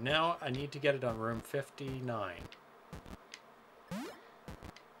 So now I need to get it on room 59.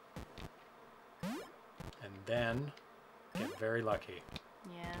 And then get very lucky.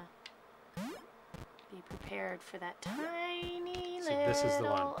 Yeah. Be prepared for that tiny See, this is the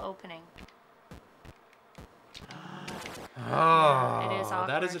one. little opening. Oh, it is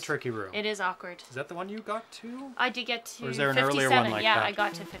that is a awkward. tricky room. It is awkward. Is that the one you got to? I did get to Or is there an 57. earlier one like yeah, that? I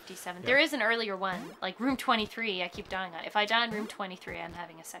got to 57. Yeah. There is an earlier one, like room 23. I keep dying on. If I die in room 23, I'm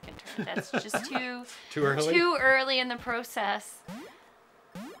having a second turn. That's just too Too early? too early in the process.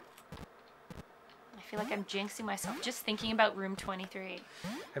 I feel like I'm jinxing myself just thinking about room 23.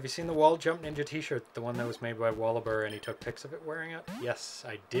 Have you seen the Wall Jump Ninja t-shirt? The one that was made by Wallaber and he took pics of it wearing it? Yes,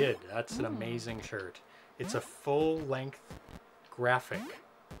 I did. That's an amazing shirt. It's a full-length graphic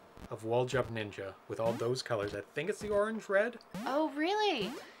of Wall Jump Ninja with all those colors. I think it's the orange red. Oh,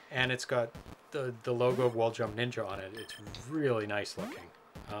 really? And it's got the logo of Wall Jump Ninja on it. It's really nice looking.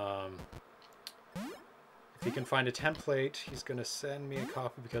 If he can find a template, he's going to send me a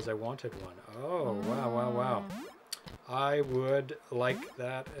copy because I wanted one. Oh, wow, wow, wow. I would like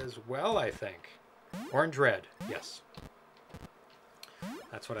that as well, I think. Orange red, yes.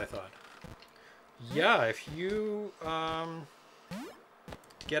 That's what I thought. Yeah, if you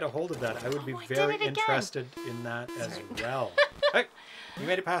get a hold of that, I would be very interested in that as well. Hey, you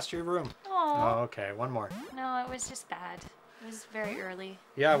made it past your room. Aww. Oh, okay, one more. No, it was just bad. It was very early.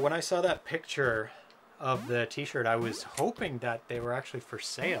 Yeah, when I saw that picture of the t-shirt, I was hoping that they were actually for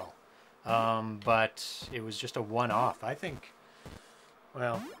sale. But it was just a one-off. I think,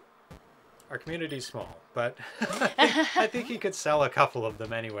 well, our community's small, but I think you could sell a couple of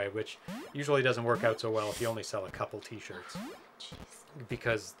them anyway, which usually doesn't work out so well if you only sell a couple t-shirts. Jeez.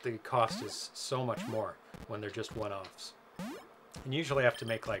 Because the cost is so much more when they're just one-offs. And you usually have to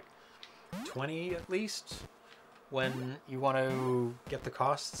make like 20 at least when you want to get the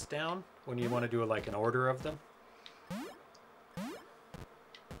costs down, when you want to do like an order of them.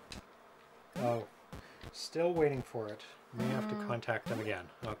 Oh, still waiting for it. May have to contact them again.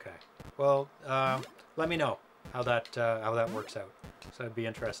 Okay. Well, let me know how that works out. So I'd be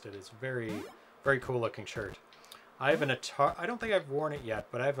interested. It's very, very cool looking shirt. I have an Atari. I don't think I've worn it yet,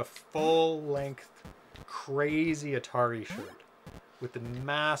 but I have a full-length, crazy Atari shirt with the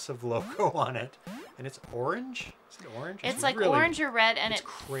massive logo on it, and it's orange. Is it orange? It's like really, orange or red, and it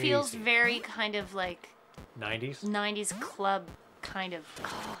crazy. Feels very kind of like 90s. 90s club kind of.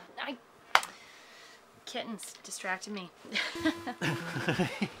 Oh, kittens distracted me. I'll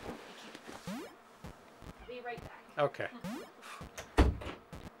be right back. Okay.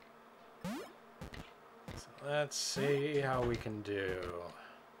 So let's see how we can do.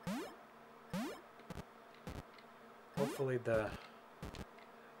 Hopefully the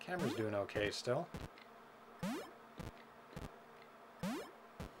camera's doing okay still. Let's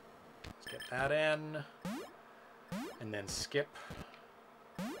get that in. And then skip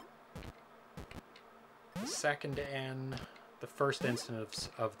the second N, the first instance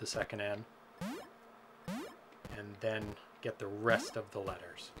of the second N, and then get the rest of the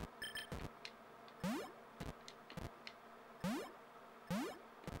letters.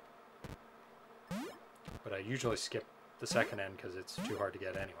 But I usually skip the second N because it's too hard to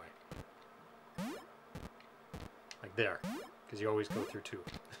get anyway. Like there, because you always go through two.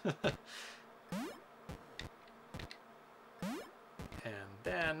 And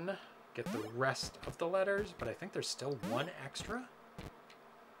then get the rest of the letters, but I think there's still one extra.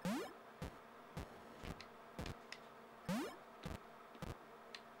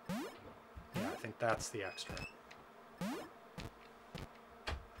 Yeah, I think that's the extra.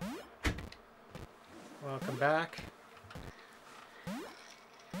 Welcome back.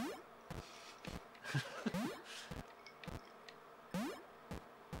 I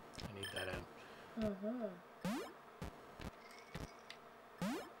need that in.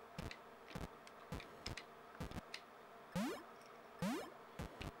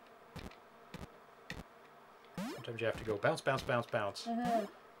 Sometimes you have to go bounce, bounce, bounce, bounce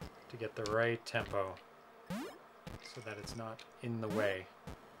to get the right tempo so that it's not in the way.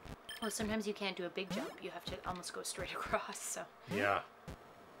 Well, sometimes you can't do a big jump. You have to almost go straight across, so. Yeah.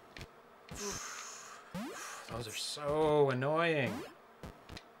 Those are so annoying.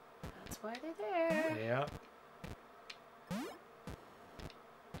 That's why they're there. Yeah.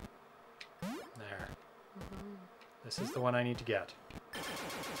 There. This is the one I need to get.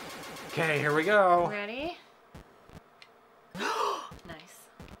 Okay, here we go. Ready? Nice.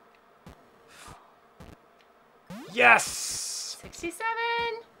 Yes! 67!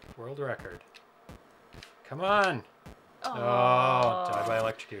 World record. Come on. Oh, die by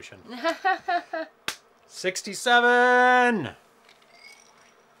electrocution. 67!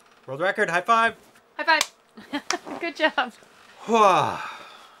 World record, high five. High five. Good job.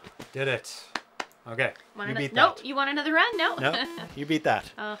 Did it. Okay, you beat that. No, you want another run? No. No, you beat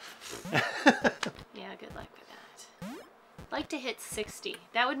that. Yeah, good luck with that. I'd like to hit 60.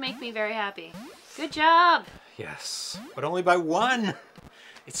 That would make me very happy. Good job. Yes, but only by one.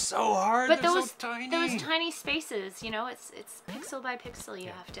 It's so hard. But they're those so tiny. those tiny spaces, you know, it's pixel by pixel. You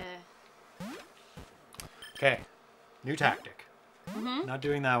have to. Okay, new tactic. Not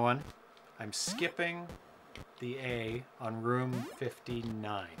doing that one. I'm skipping the A on room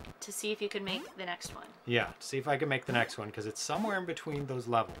 59. To see if you could make the next one. Yeah, to see if I can make the next one, because it's somewhere in between those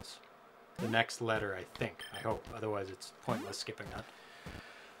levels. The next letter, I think. I hope. Otherwise, it's pointless skipping that.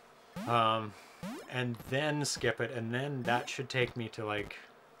 And then skip it, and then that should take me to like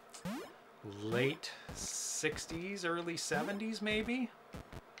late 60s, early 70s, maybe?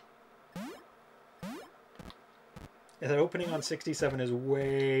 Yeah, that opening on 67 is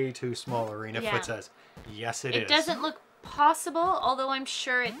way too small, Arena Foot says. Yes, it is. It doesn't look possible, although I'm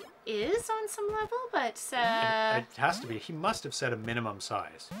sure it is on some level, but... It has to be. He must have set a minimum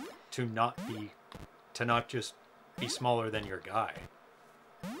size to not just be smaller than your guy.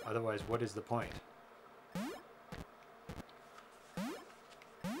 Otherwise, what is the point?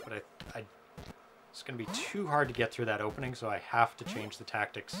 But it's going to be too hard to get through that opening, so I have to change the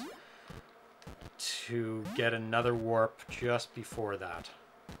tactics to get another warp just before that.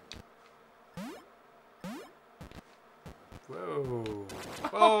 Whoa.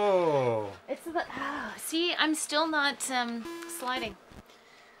 Whoa. It's the... see, I'm still not sliding.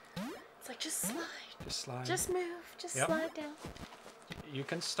 It's like, just slide. Just slide. Just move. Just slide down. You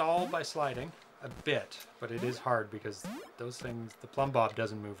can stall by sliding a bit, but it is hard because those things, the plumb bob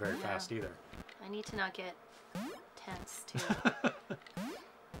doesn't move very fast either. I need to not get tense, too.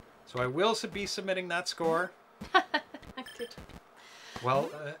 So I will be submitting that score. Well,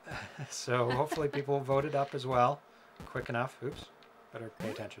 so hopefully people will vote it up as well. Quick enough. Oops. Better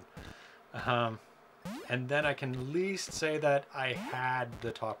pay attention. And then I can at least say that I had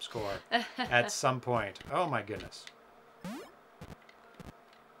the top score at some point. Oh my goodness.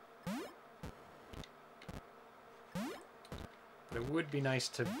 But it would be nice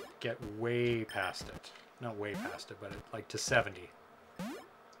to get way past it. Not way past it, but like to 70.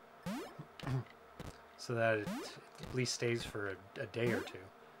 So that it at least stays for a day or two.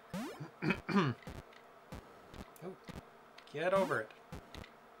 Oh, get over it.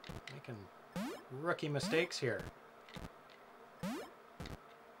 Making rookie mistakes here.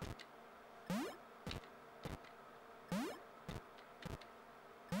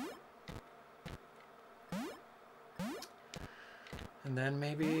 And then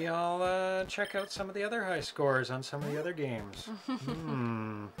maybe I'll check out some of the other high scores on some of the other games.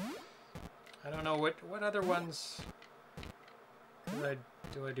 I don't know what other ones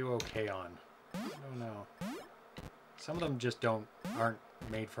do I do okay on. I don't know. Some of them just aren't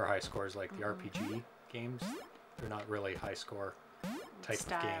made for high scores, like the RPG games. They're not really high score type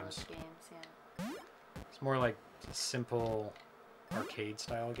of games. It's more like simple arcade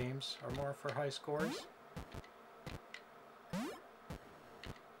style games are more for high scores.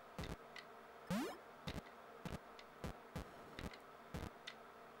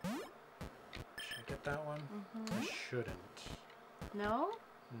 That one? I shouldn't. No?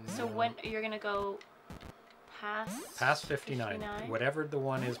 So when you're gonna go past 59. Whatever the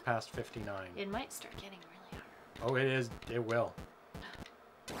one is past 59. It might start getting really hard. Oh, it is. It will.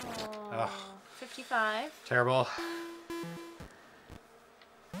 Oh, 55. Terrible.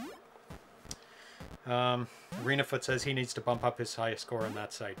 Arenafoot says he needs to bump up his highest score on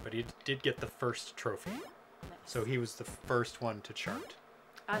that site, but he did get the first trophy. Nice. So he was the first one to chart.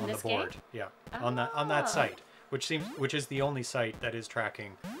 On the board, game? On that site, which is the only site that is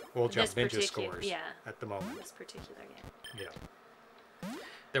tracking World Jump Ninja scores at the moment. This particular game. Yeah.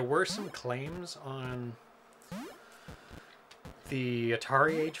 There were some claims on the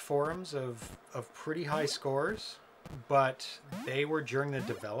Atari Age forums of pretty high scores, but they were during the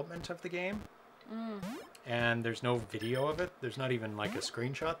development of the game. And there's no video of it. There's not even like a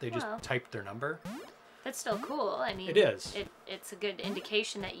screenshot. They just typed their number. That's still cool. I mean, it is. It's a good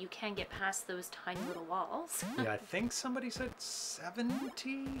indication that you can get past those tiny little walls. Yeah, I think somebody said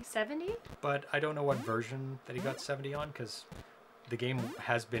 70. 70? But I don't know what version that he got 70 on, because the game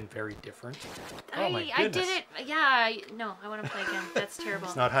has been very different. Oh my goodness. I did it. Yeah. No, I want to play again. That's terrible.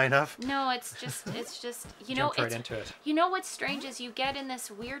 It's not high enough? No, it's just, you know, Jumped right into it. You know what's strange is you get in this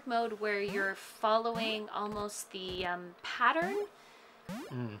weird mode where you're following almost the pattern.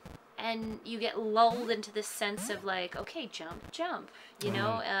 And you get lulled into this sense of like, okay, jump, you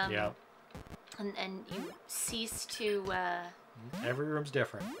know? Yeah. And you cease to... Every room's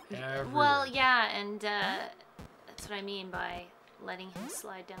different. Well, yeah, and that's what I mean by letting him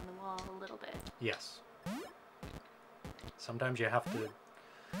slide down the wall a little bit. Yes. Sometimes you have to...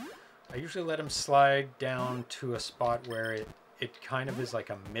 I usually let him slide down to a spot where it kind of is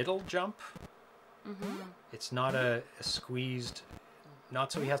like a middle jump. It's not a squeezed... Not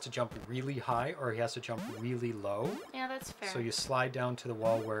so he has to jump really high or he has to jump really low. Yeah, that's fair. So you slide down to the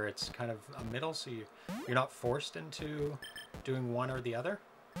wall where it's kind of a middle, so you're not forced into doing one or the other.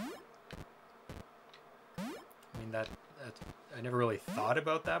 mean, I never really thought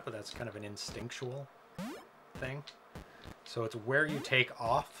about that, but that's kind of an instinctual thing. So it's where you take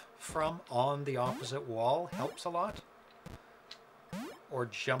off from on the opposite wall helps a lot. Or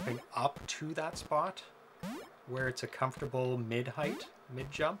jumping up to that spot where it's a comfortable mid-height,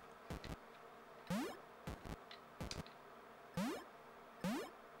 mid-jump.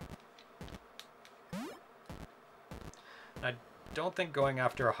 I don't think going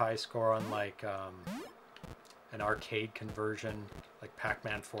after a high score on like an arcade conversion like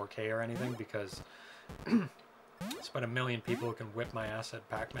Pac-Man 4K or anything, because it's about 1 million people who can whip my ass at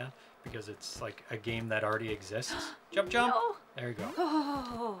Pac-Man because it's like a game that already exists. Jump, jump! No. There you go.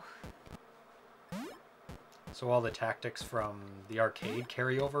 Oh. So all the tactics from the arcade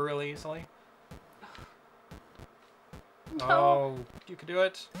carry over really easily. No. Oh, you can do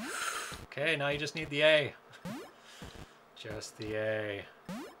it. Okay, now you just need the A. Just the A.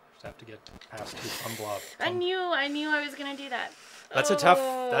 Just have to get past 2 Plum Blob. I knew I was gonna do that. That's a tough.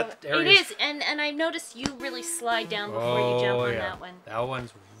 That area. It is, and I've noticed you really slide down before you jump on that one. That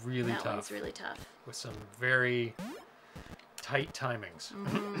one's really tough. That one's really tough. With some very tight timings.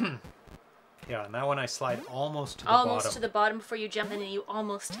 Mm-hmm. Yeah, and that one I slide almost to the almost bottom. to the bottom before you jump, and then you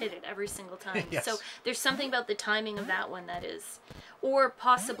almost hit it every single time. Yes. So there's something about the timing of that one that is, or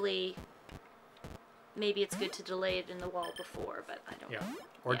possibly, maybe it's good to delay it in the wall before, but I don't know.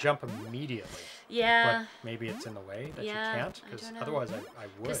 Or jump immediately. Yeah. But maybe it's in the way that Yeah, you can't, I because don't know. otherwise I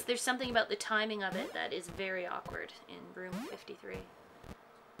would. Because there's something about the timing of it that is very awkward in room 53.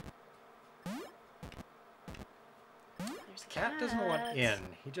 There's a Cat doesn't want in.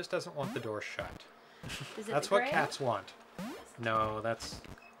 He just doesn't want the door shut. Is it That's the what gray? cats want. No, that's...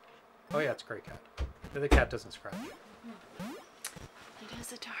 Oh yeah, it's gray cat. The other cat doesn't scratch. It is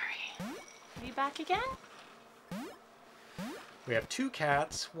Atari. Are you back again? We have 2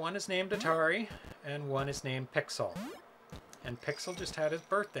 cats. One is named Atari, and one is named Pixel. And Pixel just had his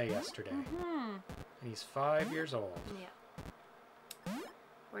birthday yesterday. Mm-hmm. And he's 5 years old. Yeah.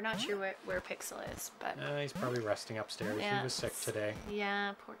 We're not sure where Pixel is, but... He's probably resting upstairs. Yeah, He was sick today.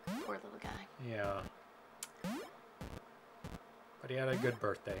 Yeah, poor little guy. Yeah. But he had a good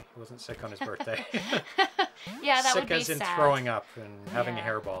birthday. He wasn't sick on his birthday. Yeah, that sick would be as in sad. throwing up and having a Yeah.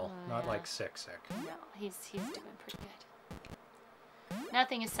 hairball. Not Yeah. like sick. No, he's doing pretty good.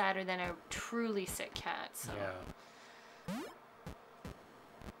 Nothing is sadder than a truly sick cat. So. Yeah.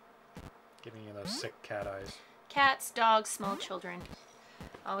 Giving you those sick cat eyes. Cats, dogs, small children.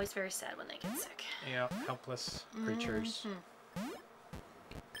 Always very sad when they get sick. Yeah, helpless creatures. Mm-hmm.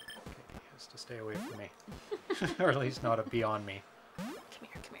 Okay, he has to stay away from me. Or at least not beyond me. Come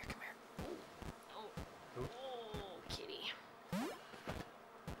here. Oh, kitty.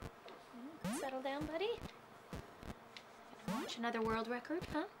 Settle down, buddy. Watch another world record,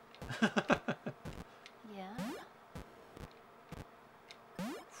 huh? Yeah.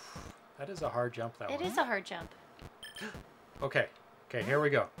 That is a hard jump, that one. It is a hard jump. Okay, here we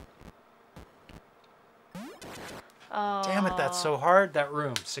go. Oh. Damn it, that's so hard, that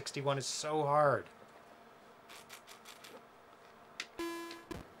room. 61 is so hard. I'm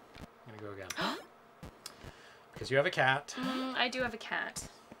gonna go again. Because you have a cat. I do have a cat.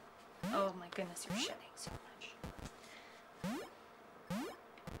 Oh my goodness, you're shedding so much.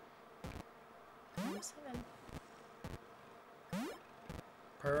 Room 7.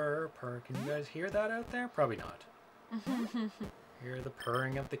 Purr, purr. Can you guys hear that out there? Probably not. Hear the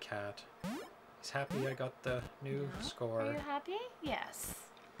purring of the cat. He's happy I got the new score. Are you happy? Yes.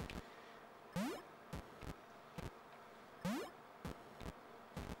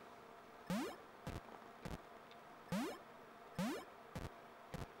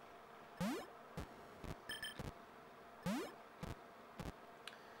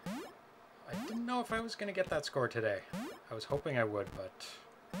 I didn't know if I was going to get that score today. I was hoping I would,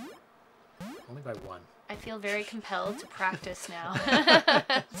 but only by 1. I feel very compelled to practice now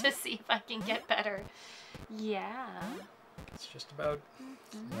to see if I can get better. Yeah. It's just about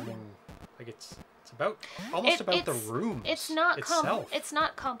learning. Like it's about almost about the rooms. It's not itself. it's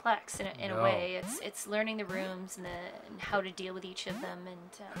not complex in a No. way. It's learning the rooms and how to deal with each of them, and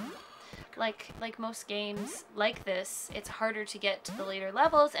like most games like this, it's harder to get to the later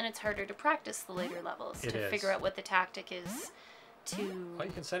levels, and it's harder to practice the later levels It to is. figure out what the tactic is to. Well,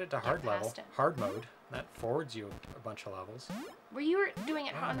 you can set it to hard level, past it. hard mode. That forwards you a bunch of levels. You were doing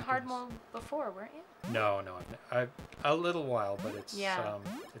it Oh on my hard goodness. mode before, weren't you? No, I've a little while, but it's Yeah.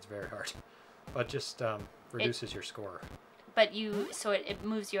 it's very hard. But just reduces your score. But so it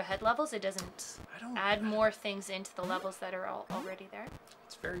moves you ahead levels. It doesn't I don't add more things into the levels that are already there.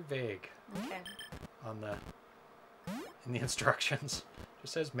 It's very vague Okay. on in the instructions. It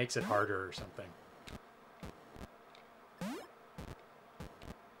just says makes it harder or something.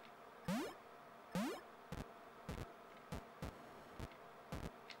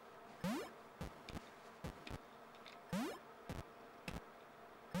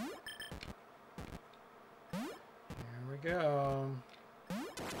 go.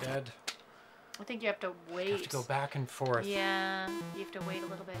 Dead. I think you have to wait. You have to go back and forth. Yeah, you have to wait a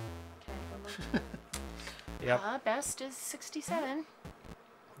little bit. Okay, one more. Yep. Best is 67.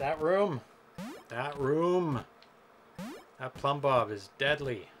 That room. That room. That plumb bob is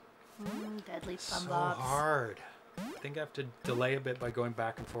deadly. Deadly plumb So bobs. hard. I think I have to delay a bit by going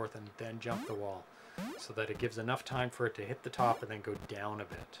back and forth and then jump the wall, so that it gives enough time for it to hit the top and then go down a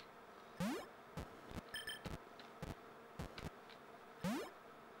bit.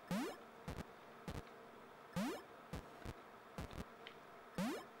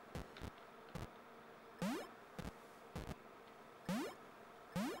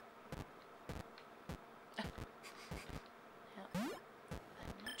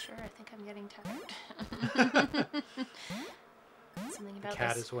 I think I'm getting tired. Something about The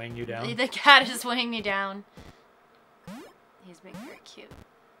cat this. is weighing you down. The cat is weighing me down. He's being very cute.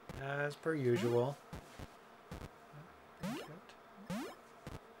 As per usual. Cute.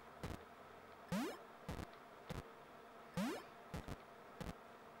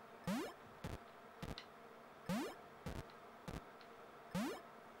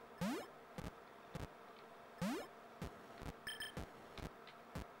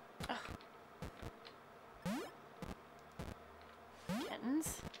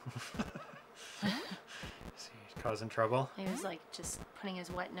 Kittens. See, he's causing trouble. He was like just putting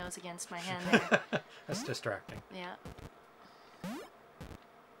his wet nose against my hand there. That's distracting. Yeah.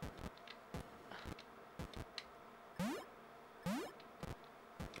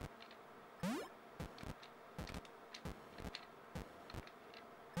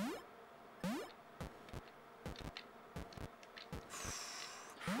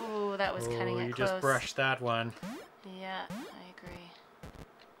 Oh, that was cutting it you close. just brushed that one. Yeah, I agree.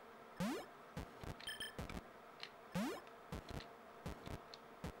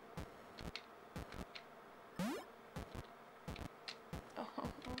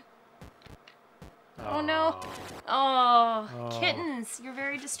 Oh no. Oh, kittens, you're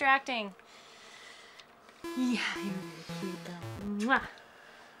very distracting. Yeah, you're very cute though. Mwah.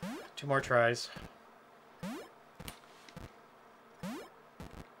 2 more tries.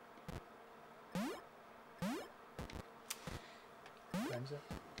 Time's it?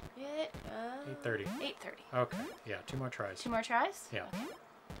 8:30. 8:30. Okay, yeah, 2 more tries. 2 more tries? Yeah. Okay.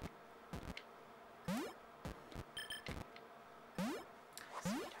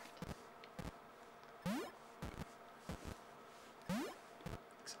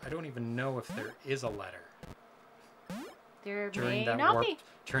 I don't even know if there is a letter There during may that not warp be.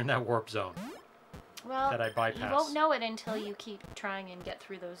 during that warp zone Well, that I bypass. you won't know it until you keep trying and get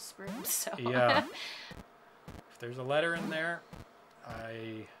through those rooms. So. Yeah. If there's a letter in there,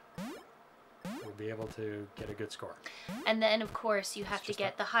 I will be able to get a good score. And then, of course, you have to just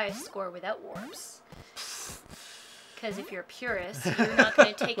get the highest score without warps. Because if you're a purist, you're not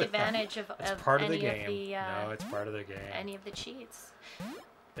going to take advantage of Part of any the game. of the No, it's part of the game. any of the cheats.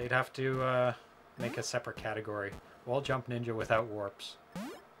 They'd have to make a separate category. Wall Jump Ninja without warps.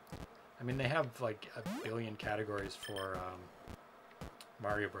 I mean, they have like a billion categories for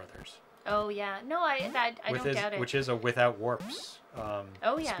Mario Brothers. Oh yeah, no, I don't doubt it. Which is a without warps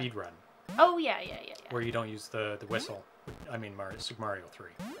Oh, yeah. speed run, Oh yeah. where you don't use the whistle. I mean, Super Mario 3.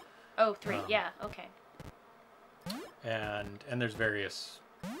 Oh, 3. Yeah. Okay. And there's various.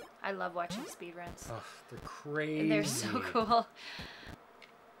 I love watching speedruns. Oh, they're crazy. They're so cool.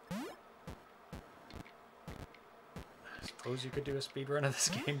 I suppose you could do a speed run of this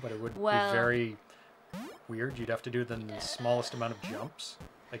game, but it would be Well- very weird. You'd have to do it in the smallest amount of jumps.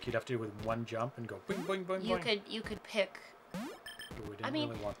 Like you'd have to do it with one jump and go boing, boing, boing, boing. You could pick. Ooh, we didn't mean-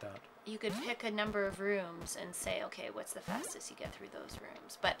 really want that. You could pick a number of rooms and say, okay, what's the fastest you get through those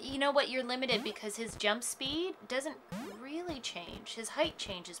rooms? But you know what? You're limited because his jump speed doesn't really change. His height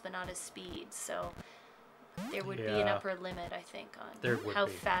changes, but not his speed. So there would be an Yeah. upper limit, I think, on There would how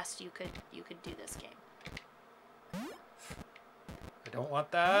be. fast you could do this game. I don't want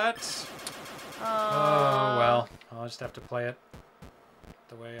that. Oh, Oh, well. I'll just have to play it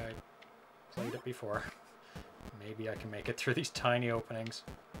the way I played it before. Maybe I can make it through these tiny openings.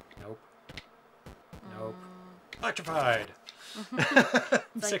 Nope. Nope. Electrified!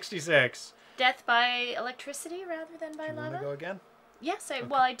 66. Death by electricity rather than by You want lava? to go again? Yes,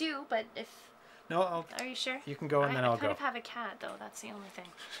 well, I do, but if... No, Are you sure? you can go and then I'll I kind go. of have a cat, though. That's the only thing.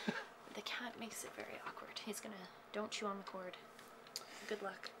 The cat makes it very awkward. He's gonna... Don't chew on the cord. Good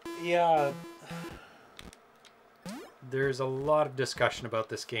luck. Yeah. There's a lot of discussion about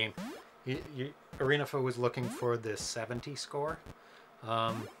this game. ArenaFo was looking for the 70 score.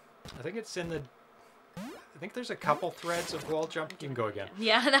 I think it's in the think there's a couple threads of wall jump. You can go again.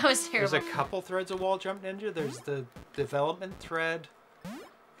 Yeah, that was terrible. There's a couple threads of Wall Jump Ninja. There's the development thread,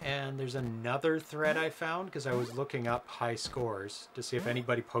 and there's another thread I found because I was looking up high scores to see if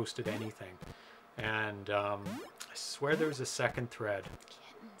anybody posted anything. And I swear there was a second thread.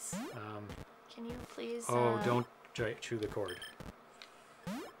 Kittens. Can you please... Oh, don't chew the cord.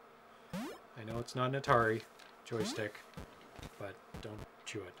 I know it's not an Atari joystick, but don't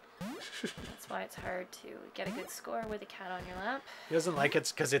chew it. That's why it's hard to get a good score with a cat on your lap. He doesn't like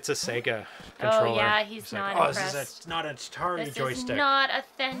it because it's a Sega controller. Oh yeah, he's not like, impressed. It's not an Atari joystick. This is not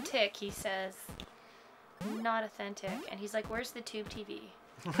authentic, he says. Not authentic. And he's like, where's the tube TV?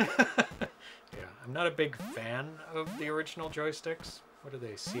 Yeah, I'm not a big fan of the original joysticks. What are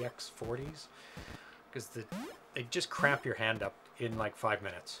they, CX40s? Because they just cramp your hand up in like 5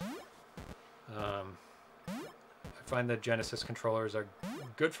 minutes. I find the Genesis controllers are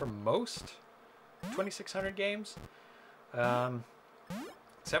good for most 2600 games,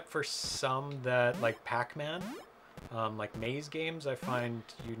 except for some that, like Pac-Man, like maze games, I find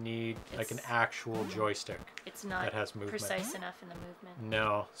you need like an actual joystick. It's not that has movement. Precise enough in the movement.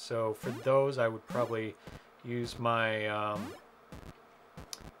 No, so for those I would probably use my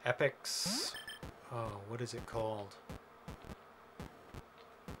Epic's, oh, what is it called?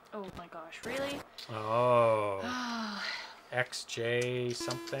 Oh my gosh, really? Oh. XJ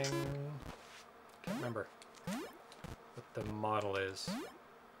something. Can't remember what the model is.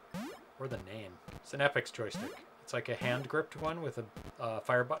 Or the name. It's an Epic's joystick. It's like a hand-gripped one with a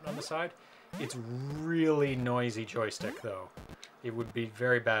fire button on the side. It's really noisy joystick, though. It would be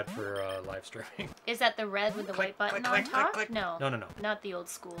very bad for live streaming. Is that the red with the white button on top? No. No, no, no. Not the old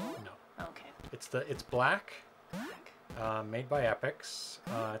school. No. Okay. It's black. Black. Made by Epic's.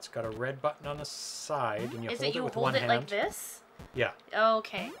 It's got a red button on the side, and you Is hold it you with hold one it hand. like this? Yeah. Oh,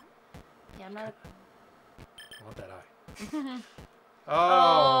 okay. Yeah, I'm not. I want that eye.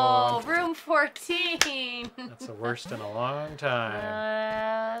 Oh, room 14. That's the worst in a long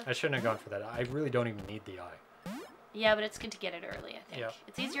time. I shouldn't have gone for that. I really don't even need the eye. Yeah, but it's good to get it early, I think. Yep.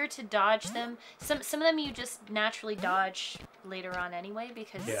 It's easier to dodge them. Some of them you just naturally dodge later on anyway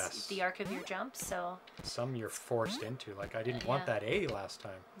because the arc of your jump, so... Some you're forced into. Like, I didn't want that A last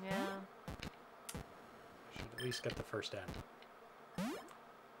time. Yeah. I should at least get the first end.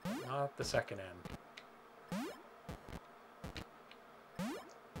 Not the second end.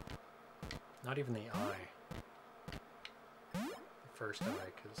 Not even the eye. The first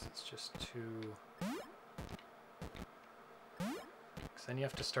eye, because it's just too... Because then you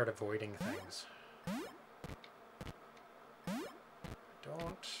have to start avoiding things. I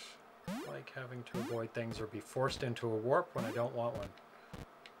don't like having to avoid things or be forced into a warp when I don't want one.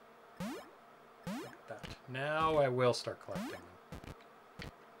 Like that. Now I will start collecting them.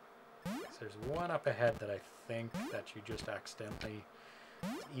 There's one up ahead that I think that you just accidentally...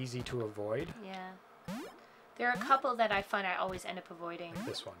 It's easy to avoid. Yeah. There are a couple that I find I always end up avoiding. Like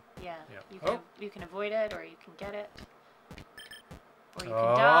this one. Yeah. Yep. You can avoid it, or you can get it. Or you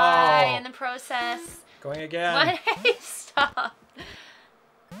can die in the process. Going again. Why? Stop.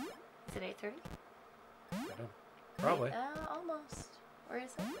 Is it 8:30? I don't know. Probably. Almost. Or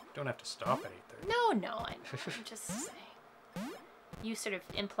is it? Don't have to stop at 8:30. No, I'm just saying. You sort of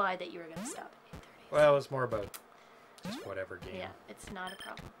implied that you were going to stop at 8:30. Well, it's more about just whatever game. Yeah, it's not a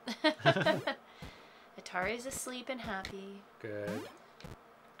problem. Atari's asleep and happy. Good.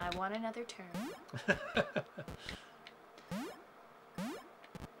 I want another turn. I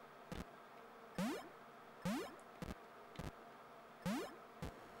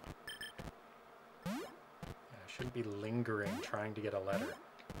shouldn't be lingering trying to get a letter.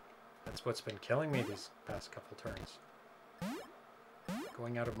 That's what's been killing me these past couple turns.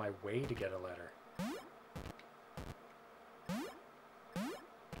 Going out of my way to get a letter.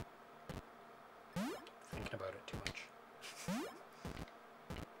 Thinking about it too much.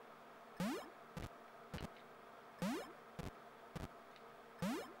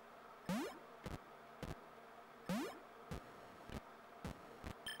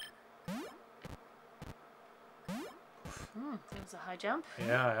 It was a high jump.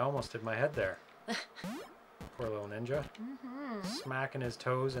 Yeah, I almost hit my head there. Poor little ninja. Smacking his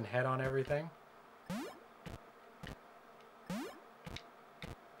toes and head on everything.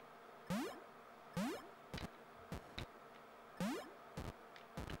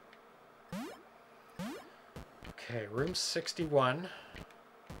 Okay, room 61.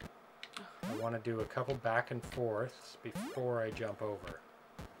 I want to do a couple back and forths before I jump over.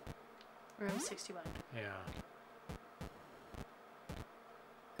 Room 61. Yeah.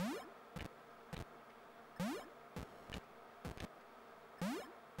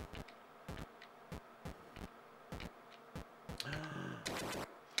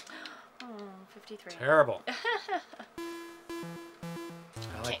 53. Terrible. I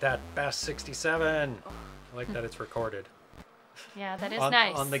like that. Bass 67. I like that it's recorded. Yeah, that is on,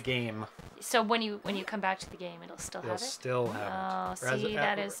 nice. On the game. So when you come back to the game, it'll still have it? Still have it. Oh, see,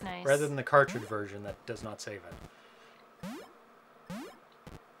 that is nice. Rather than the cartridge version that does not save it.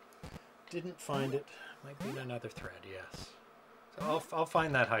 Didn't find it. Might be in another thread, yes. So I'll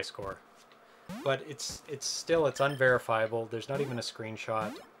find that high score. But it's unverifiable. There's not even a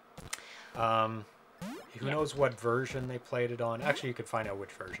screenshot. Who knows what version they played it on? Actually, you could find out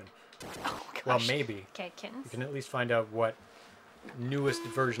which version. Oh, gosh. Well, maybe. Okay, kittens. You can at least find out what newest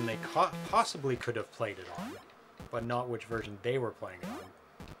version they possibly could have played it on, but not which version they were playing it on.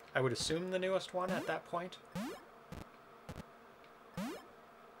 I would assume the newest one at that point.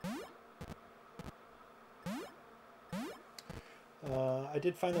 I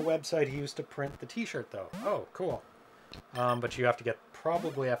did find the website he used to print the t-shirt though. Oh, cool. But you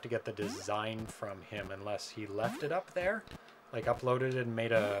probably have to get the design from him unless he left it up there, like uploaded it and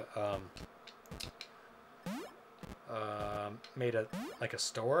made a like a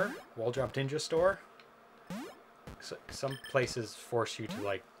store, Wall Drop Ninja store. So, some places force you to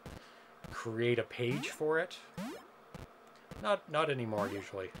like create a page for it. Not anymore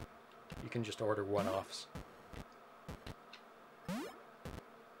usually. You can just order one-offs.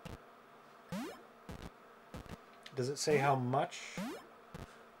 Does it say how much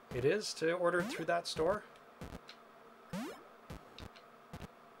it is to order through that store?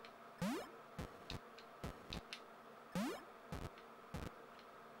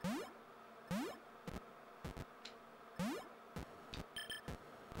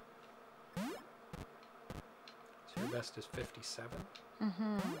 So your best is 57?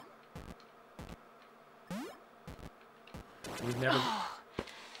 Mm-hmm. You've never... You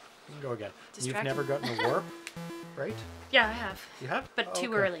can go again. Distracted. You've never gotten a warp, right? Yeah, I have. You have? But Oh,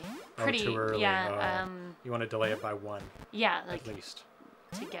 too okay. early. Pretty, too early. yeah. You want to delay it by one, Yeah, like at least.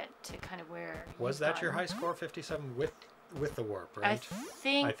 to get to kind of where. Was you've that your high gotten. score, 57, with the warp, right?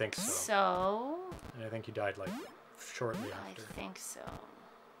 I think so. so. And I think you died like shortly after. I think so.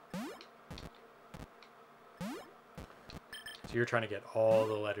 So you're trying to get all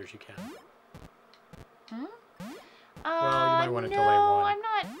the letters you can. Hmm? Well, you might want to no, delay one. I'm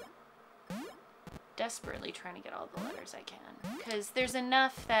not desperately trying to get all the letters I can. Because there's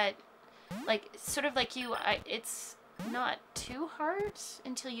enough that, like, sort of like you, it's not too hard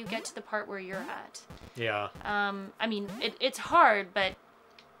until you get to the part where you're at. Yeah. I mean, it's hard, but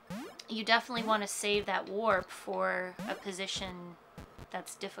you definitely want to save that warp for a position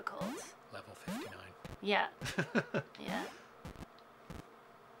that's difficult. Level 59. Yeah. Yeah.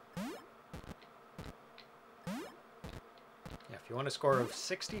 Yeah, if you want a score of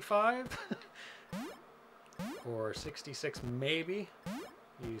 65 or 66 maybe,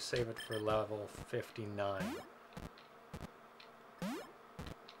 you save it for level 59.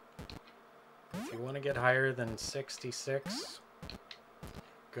 If you want to get higher than 66, you're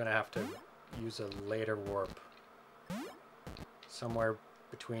going to have to use a later warp. Somewhere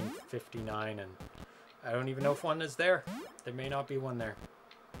between 59 and... I don't even know if one is there. There may not be one there.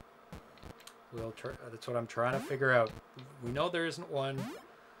 We'll try, that's what I'm trying to figure out. We know there isn't one,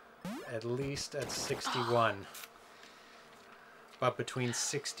 at least at 61. But between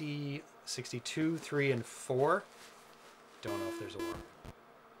 60, 62, 3, and 4, don't know if there's a warp.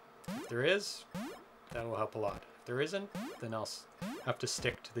 If there is, that'll help a lot. If there isn't, then I'll have to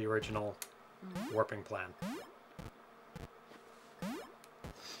stick to the original warping plan.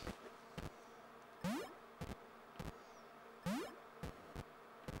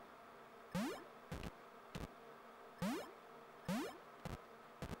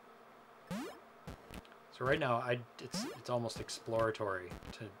 So right now, it's almost exploratory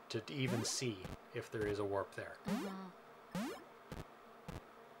to even see if there is a warp there. Mm-hmm.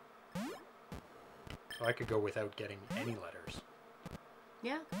 So I could go without getting any letters.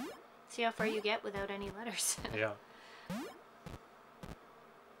 Yeah. See how far you get without any letters. Yeah.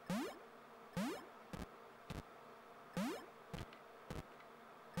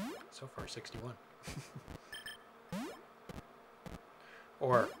 So far, 61.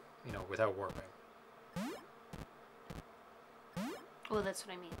 Or, you know, without warping. Well, that's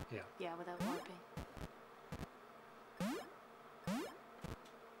what I mean. Yeah. Yeah, without warping.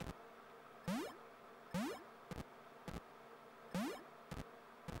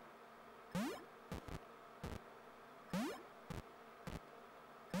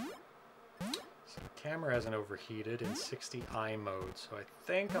 So the camera hasn't overheated in 60i mode, so I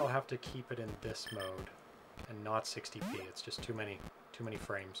think I'll have to keep it in this mode and not 60p. It's just too many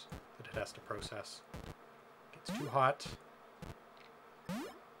frames that it has to process. It gets too hot.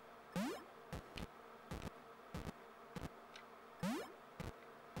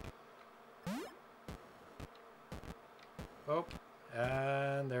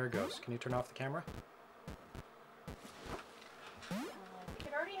 And there it goes. Can you turn off the camera? I think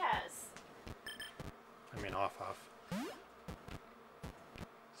it already has. I mean off.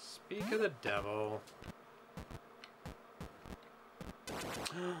 Speak of the devil.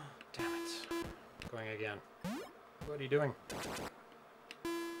 Damn it. Going again. What are you doing?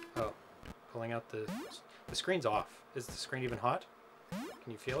 Oh, pulling out the screen's off. Is the screen even hot?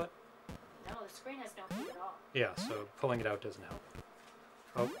 Can you feel it? No, the screen has no heat at all. Yeah, so pulling it out doesn't help.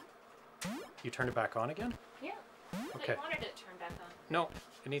 Oh, you turned it back on again? Yeah. Okay. I wanted it turned back on. No,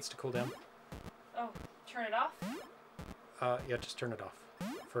 it needs to cool down. Oh, turn it off? Yeah, just turn it off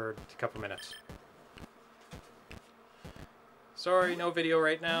for a couple minutes. Sorry, no video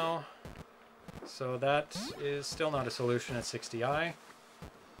right now. So that is still not a solution at 60i. I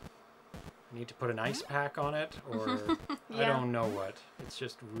need to put an ice pack on it, or Yeah. I don't know what. It's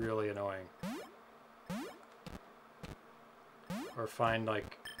just really annoying. Or find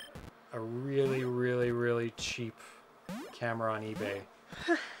like a really cheap camera on eBay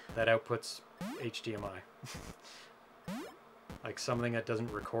that outputs HDMI. Like something that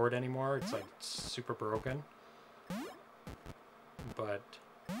doesn't record anymore. It's like super broken. But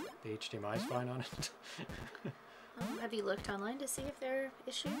the HDMI is fine on it. Have you looked online to see if there are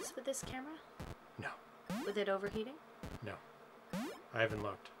issues with this camera? No. With it overheating? No. I haven't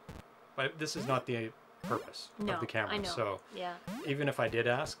looked. But this is not the purpose No, of the camera. I know. So Yeah. even if I did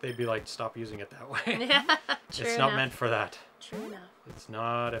ask, they'd be like, stop using it that way. Yeah. True It's enough. not meant for that. True enough. It's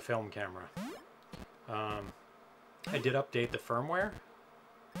not a film camera. I did update the firmware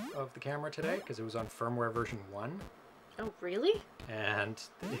of the camera today because it was on firmware version 1. Oh, really? And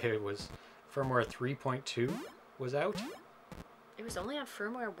it was firmware 3.2 was out. It was only on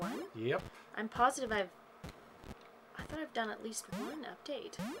firmware 1? Yep. I'm positive I thought I've done at least one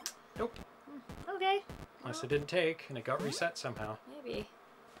update. Nope. Okay. Unless it didn't take and it got reset somehow. Maybe.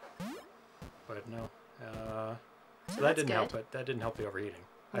 But no. So that that's didn't help good. it. That didn't help the overheating.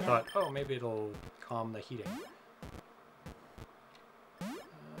 I No. thought, oh, maybe it'll calm the heating.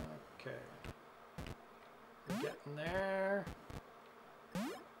 Okay. We're getting there.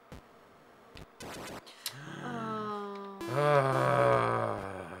 Oh.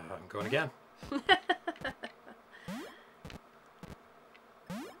 I'm going again.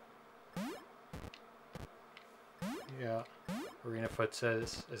 Yeah. Arena Foot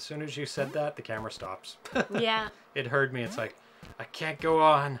says, as soon as you said that, the camera stops. Yeah. It heard me. It's like, I can't go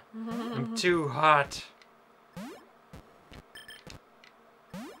on. I'm too hot.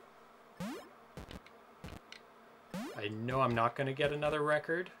 I know I'm not going to get another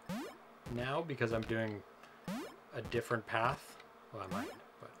record now because I'm doing a different path. Well, I might,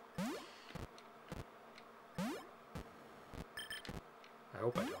 but I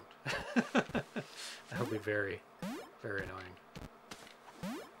hope I don't. That would be very, very annoying.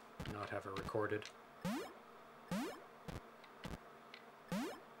 Not have it recorded.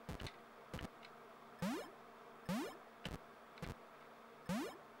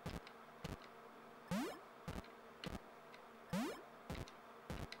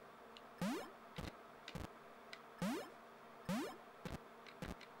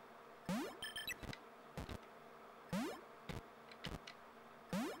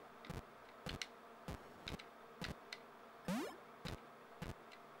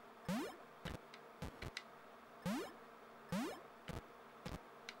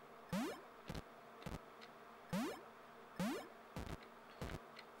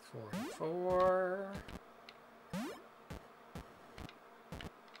 Four.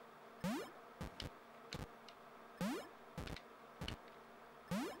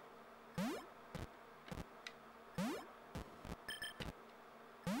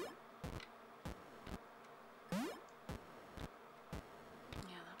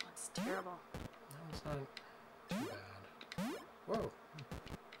 Yeah, that one's terrible. That was not too bad. Whoa.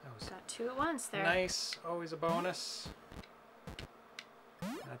 That was Got two at once there. nice. Always a bonus.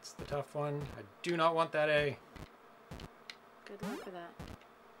 That's the tough one. I do not want that A. Good luck with that.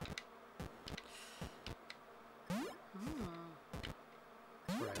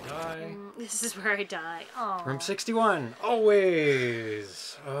 That's where I die. This is where I die. Oh. Room 61.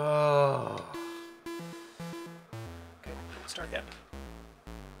 Always. Oh. Okay, start again.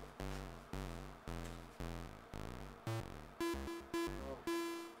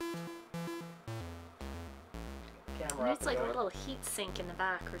 Camera It's like a little heat sink in the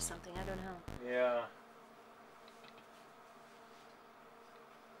back or something. I don't know. Yeah.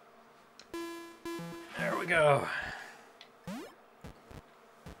 There we go.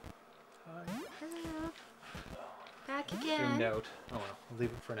 Hello. Back Zoomed again. out. Oh well, I'll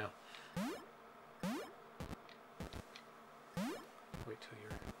leave it for now. wait till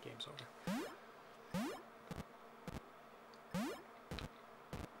your game's over.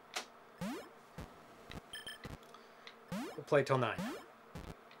 We'll play till 9. Then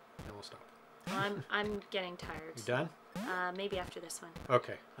we'll stop. Well, I'm getting tired. You done? Maybe after this one.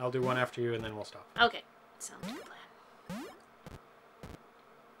 Okay. I'll do one after you and then we'll stop. Okay. Sounds like a plan.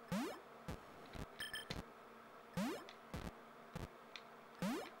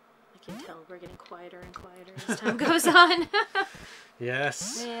 I can tell we're getting quieter and quieter as time goes on.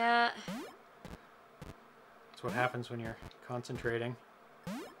 Yes. Yeah. That's what happens when you're concentrating.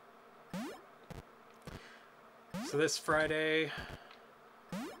 So this Friday,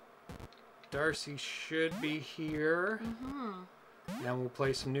 Darcy should be here. Mm-hmm. And we'll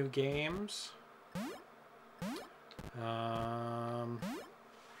play some new games.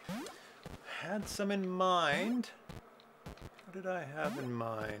 Had some in mind. What did I have in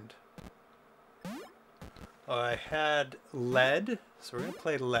mind? I had Lead, so we're going to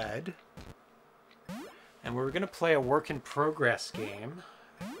play Lead. And we're going to play a work-in-progress game.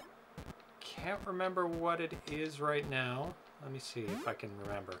 Can't remember what it is right now. Let me see if I can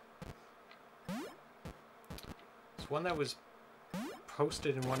remember. It's one that was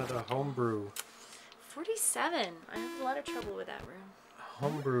posted in one of the Homebrew. 47. I have a lot of trouble with that room.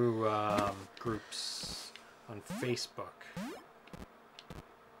 Homebrew groups on Facebook.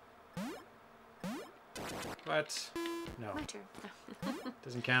 What? No. My turn.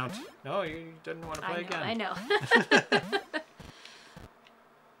 Doesn't count. No, you didn't want to play again. I know.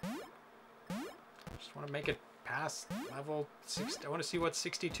 Just want to make it past level 6. I want to see what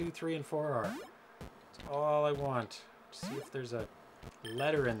 62, 3, and 4 are. That's all I want. See if there's a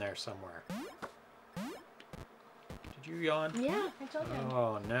letter in there somewhere. Did you yawn? Yeah, I told you.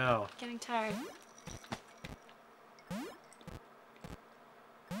 Oh, no. Getting tired.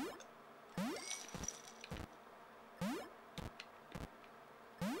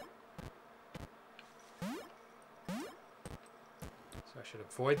 So I should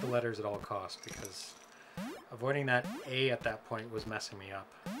avoid the letters at all costs because avoiding that A at that point was messing me up.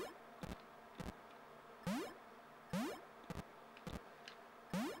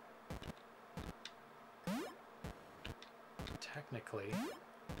 Technically,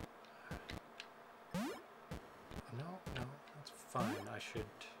 no, that's fine. I should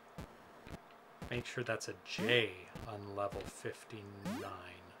make sure that's a J on level 59.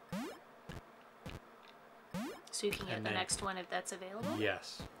 So you can get And the then- next one if that's available?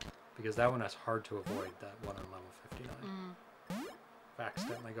 Yes, because that one is hard to avoid, that one on level 59. I've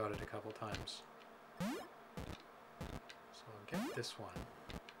accidentally got it a couple times. So I'll get this one.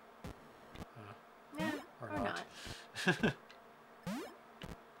 Yeah, Or or not.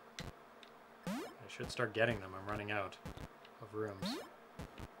 I should start getting them. I'm running out of rooms.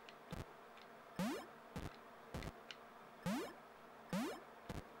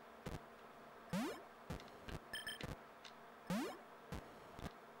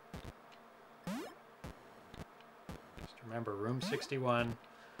 Just remember, room 61,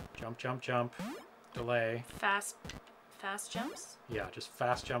 jump, jump, jump, delay. Fast jumps? Yeah, just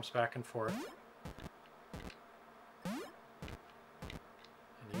fast jumps back and forth. I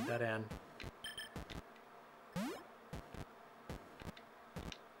need that N.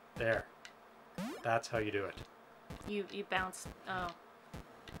 There. That's how you do it. You bounce. Oh.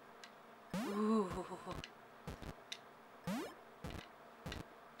 Ooh.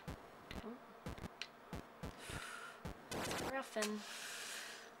 Rough and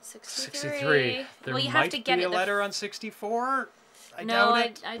 63. 63. There well, you might have to get be it a letter on 64. I no,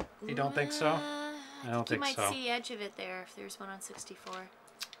 doubt it. You don't think so? I don't think you might so. see the edge of it there if there's one on 64.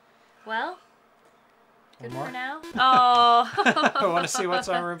 Well, good One more? for now. Oh. I want to see what's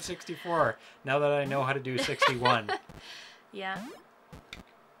on room 64. Now that I know how to do 61. Yeah.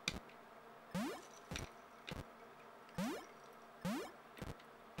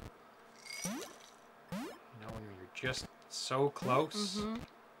 You know, when you're just so close. Mm-hmm.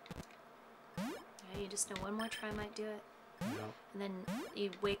 Yeah, you just know one more try might do it. You know. And then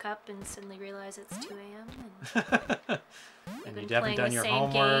you wake up and suddenly realize it's 2 a.m. and And been you haven't playing done the your same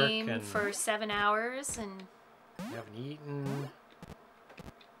homework game and for 7 hours, and you haven't eaten.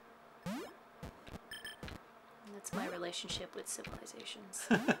 that's my relationship with civilizations.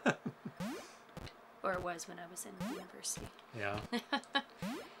 Or it was when I was in university. Yeah.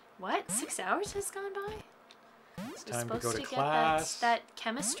 What? 6 hours has gone by? It's We're time to supposed go to get class. that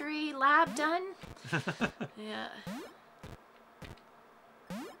chemistry lab done? Yeah.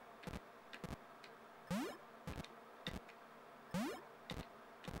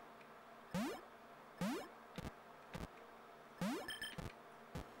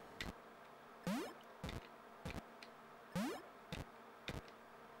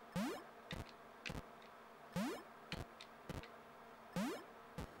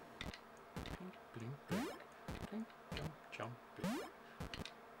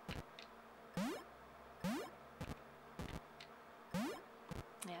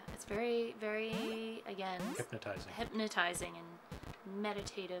 it's very, very, again, Hypnotizing and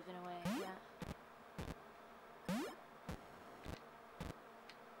meditative in a way. Yeah.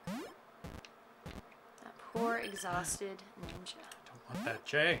 That poor, exhausted ninja. Don't want that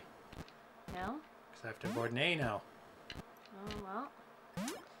J. No? Because I have to avoid an A now. Oh, well.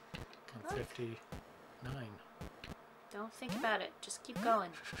 59. Don't think about it. Just keep going.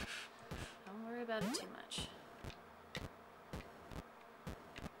 Don't worry about it too much.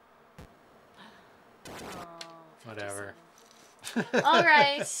 Oh, Whatever. All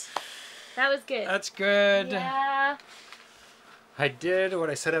right. That was good. That's good. Yeah. I did what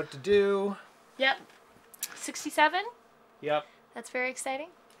I set out to do. Yep. 67? Yep. That's very exciting.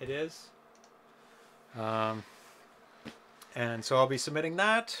 It is. And so I'll be submitting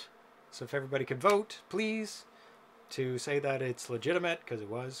that. So if everybody could vote, please, to say that it's legitimate, because it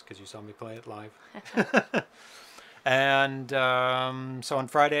was, because you saw me play it live. And so on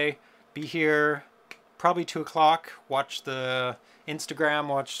Friday, be here, probably 2 o'clock. Watch the Instagram,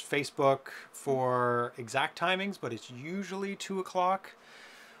 watch Facebook for exact timings, but it's usually 2 o'clock.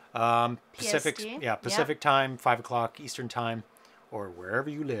 Pacific, PST? yeah, Pacific time, 5 o'clock Eastern time, or wherever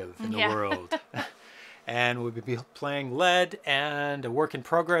you live in the world. And we'll be playing Lead and a work in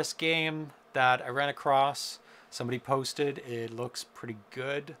progress game that I ran across. Somebody posted. It looks pretty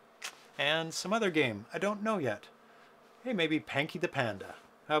good. And some other game. I don't know yet. Hey, maybe Panky the Panda.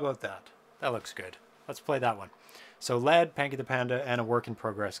 How about that? That looks good. Let's play that one. So Lead, Panky the Panda, and a work in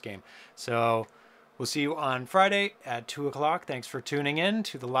progress game. So we'll see you on Friday at 2 o'clock. Thanks for tuning in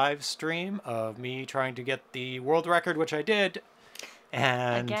to the live stream of me trying to get the world record, which I did.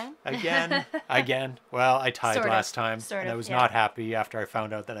 And again. Well, I tied last time, and I was not happy after I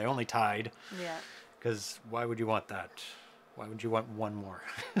found out that I only tied. Yeah. Because why would you want that? Why would you want one more?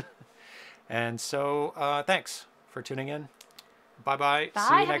 And so, thanks for tuning in. Bye-bye. Bye.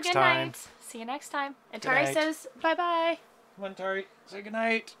 See you Have next a good time. night. See you next time. And Good Tari night. says bye-bye. Come on, Tari. Say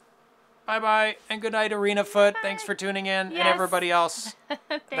goodnight. Bye-bye. And good night, Arena Foot. Bye. Thanks for tuning in. Yes. And everybody else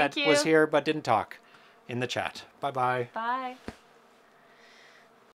Thank that you. was here but didn't talk in the chat. Bye-bye. Bye.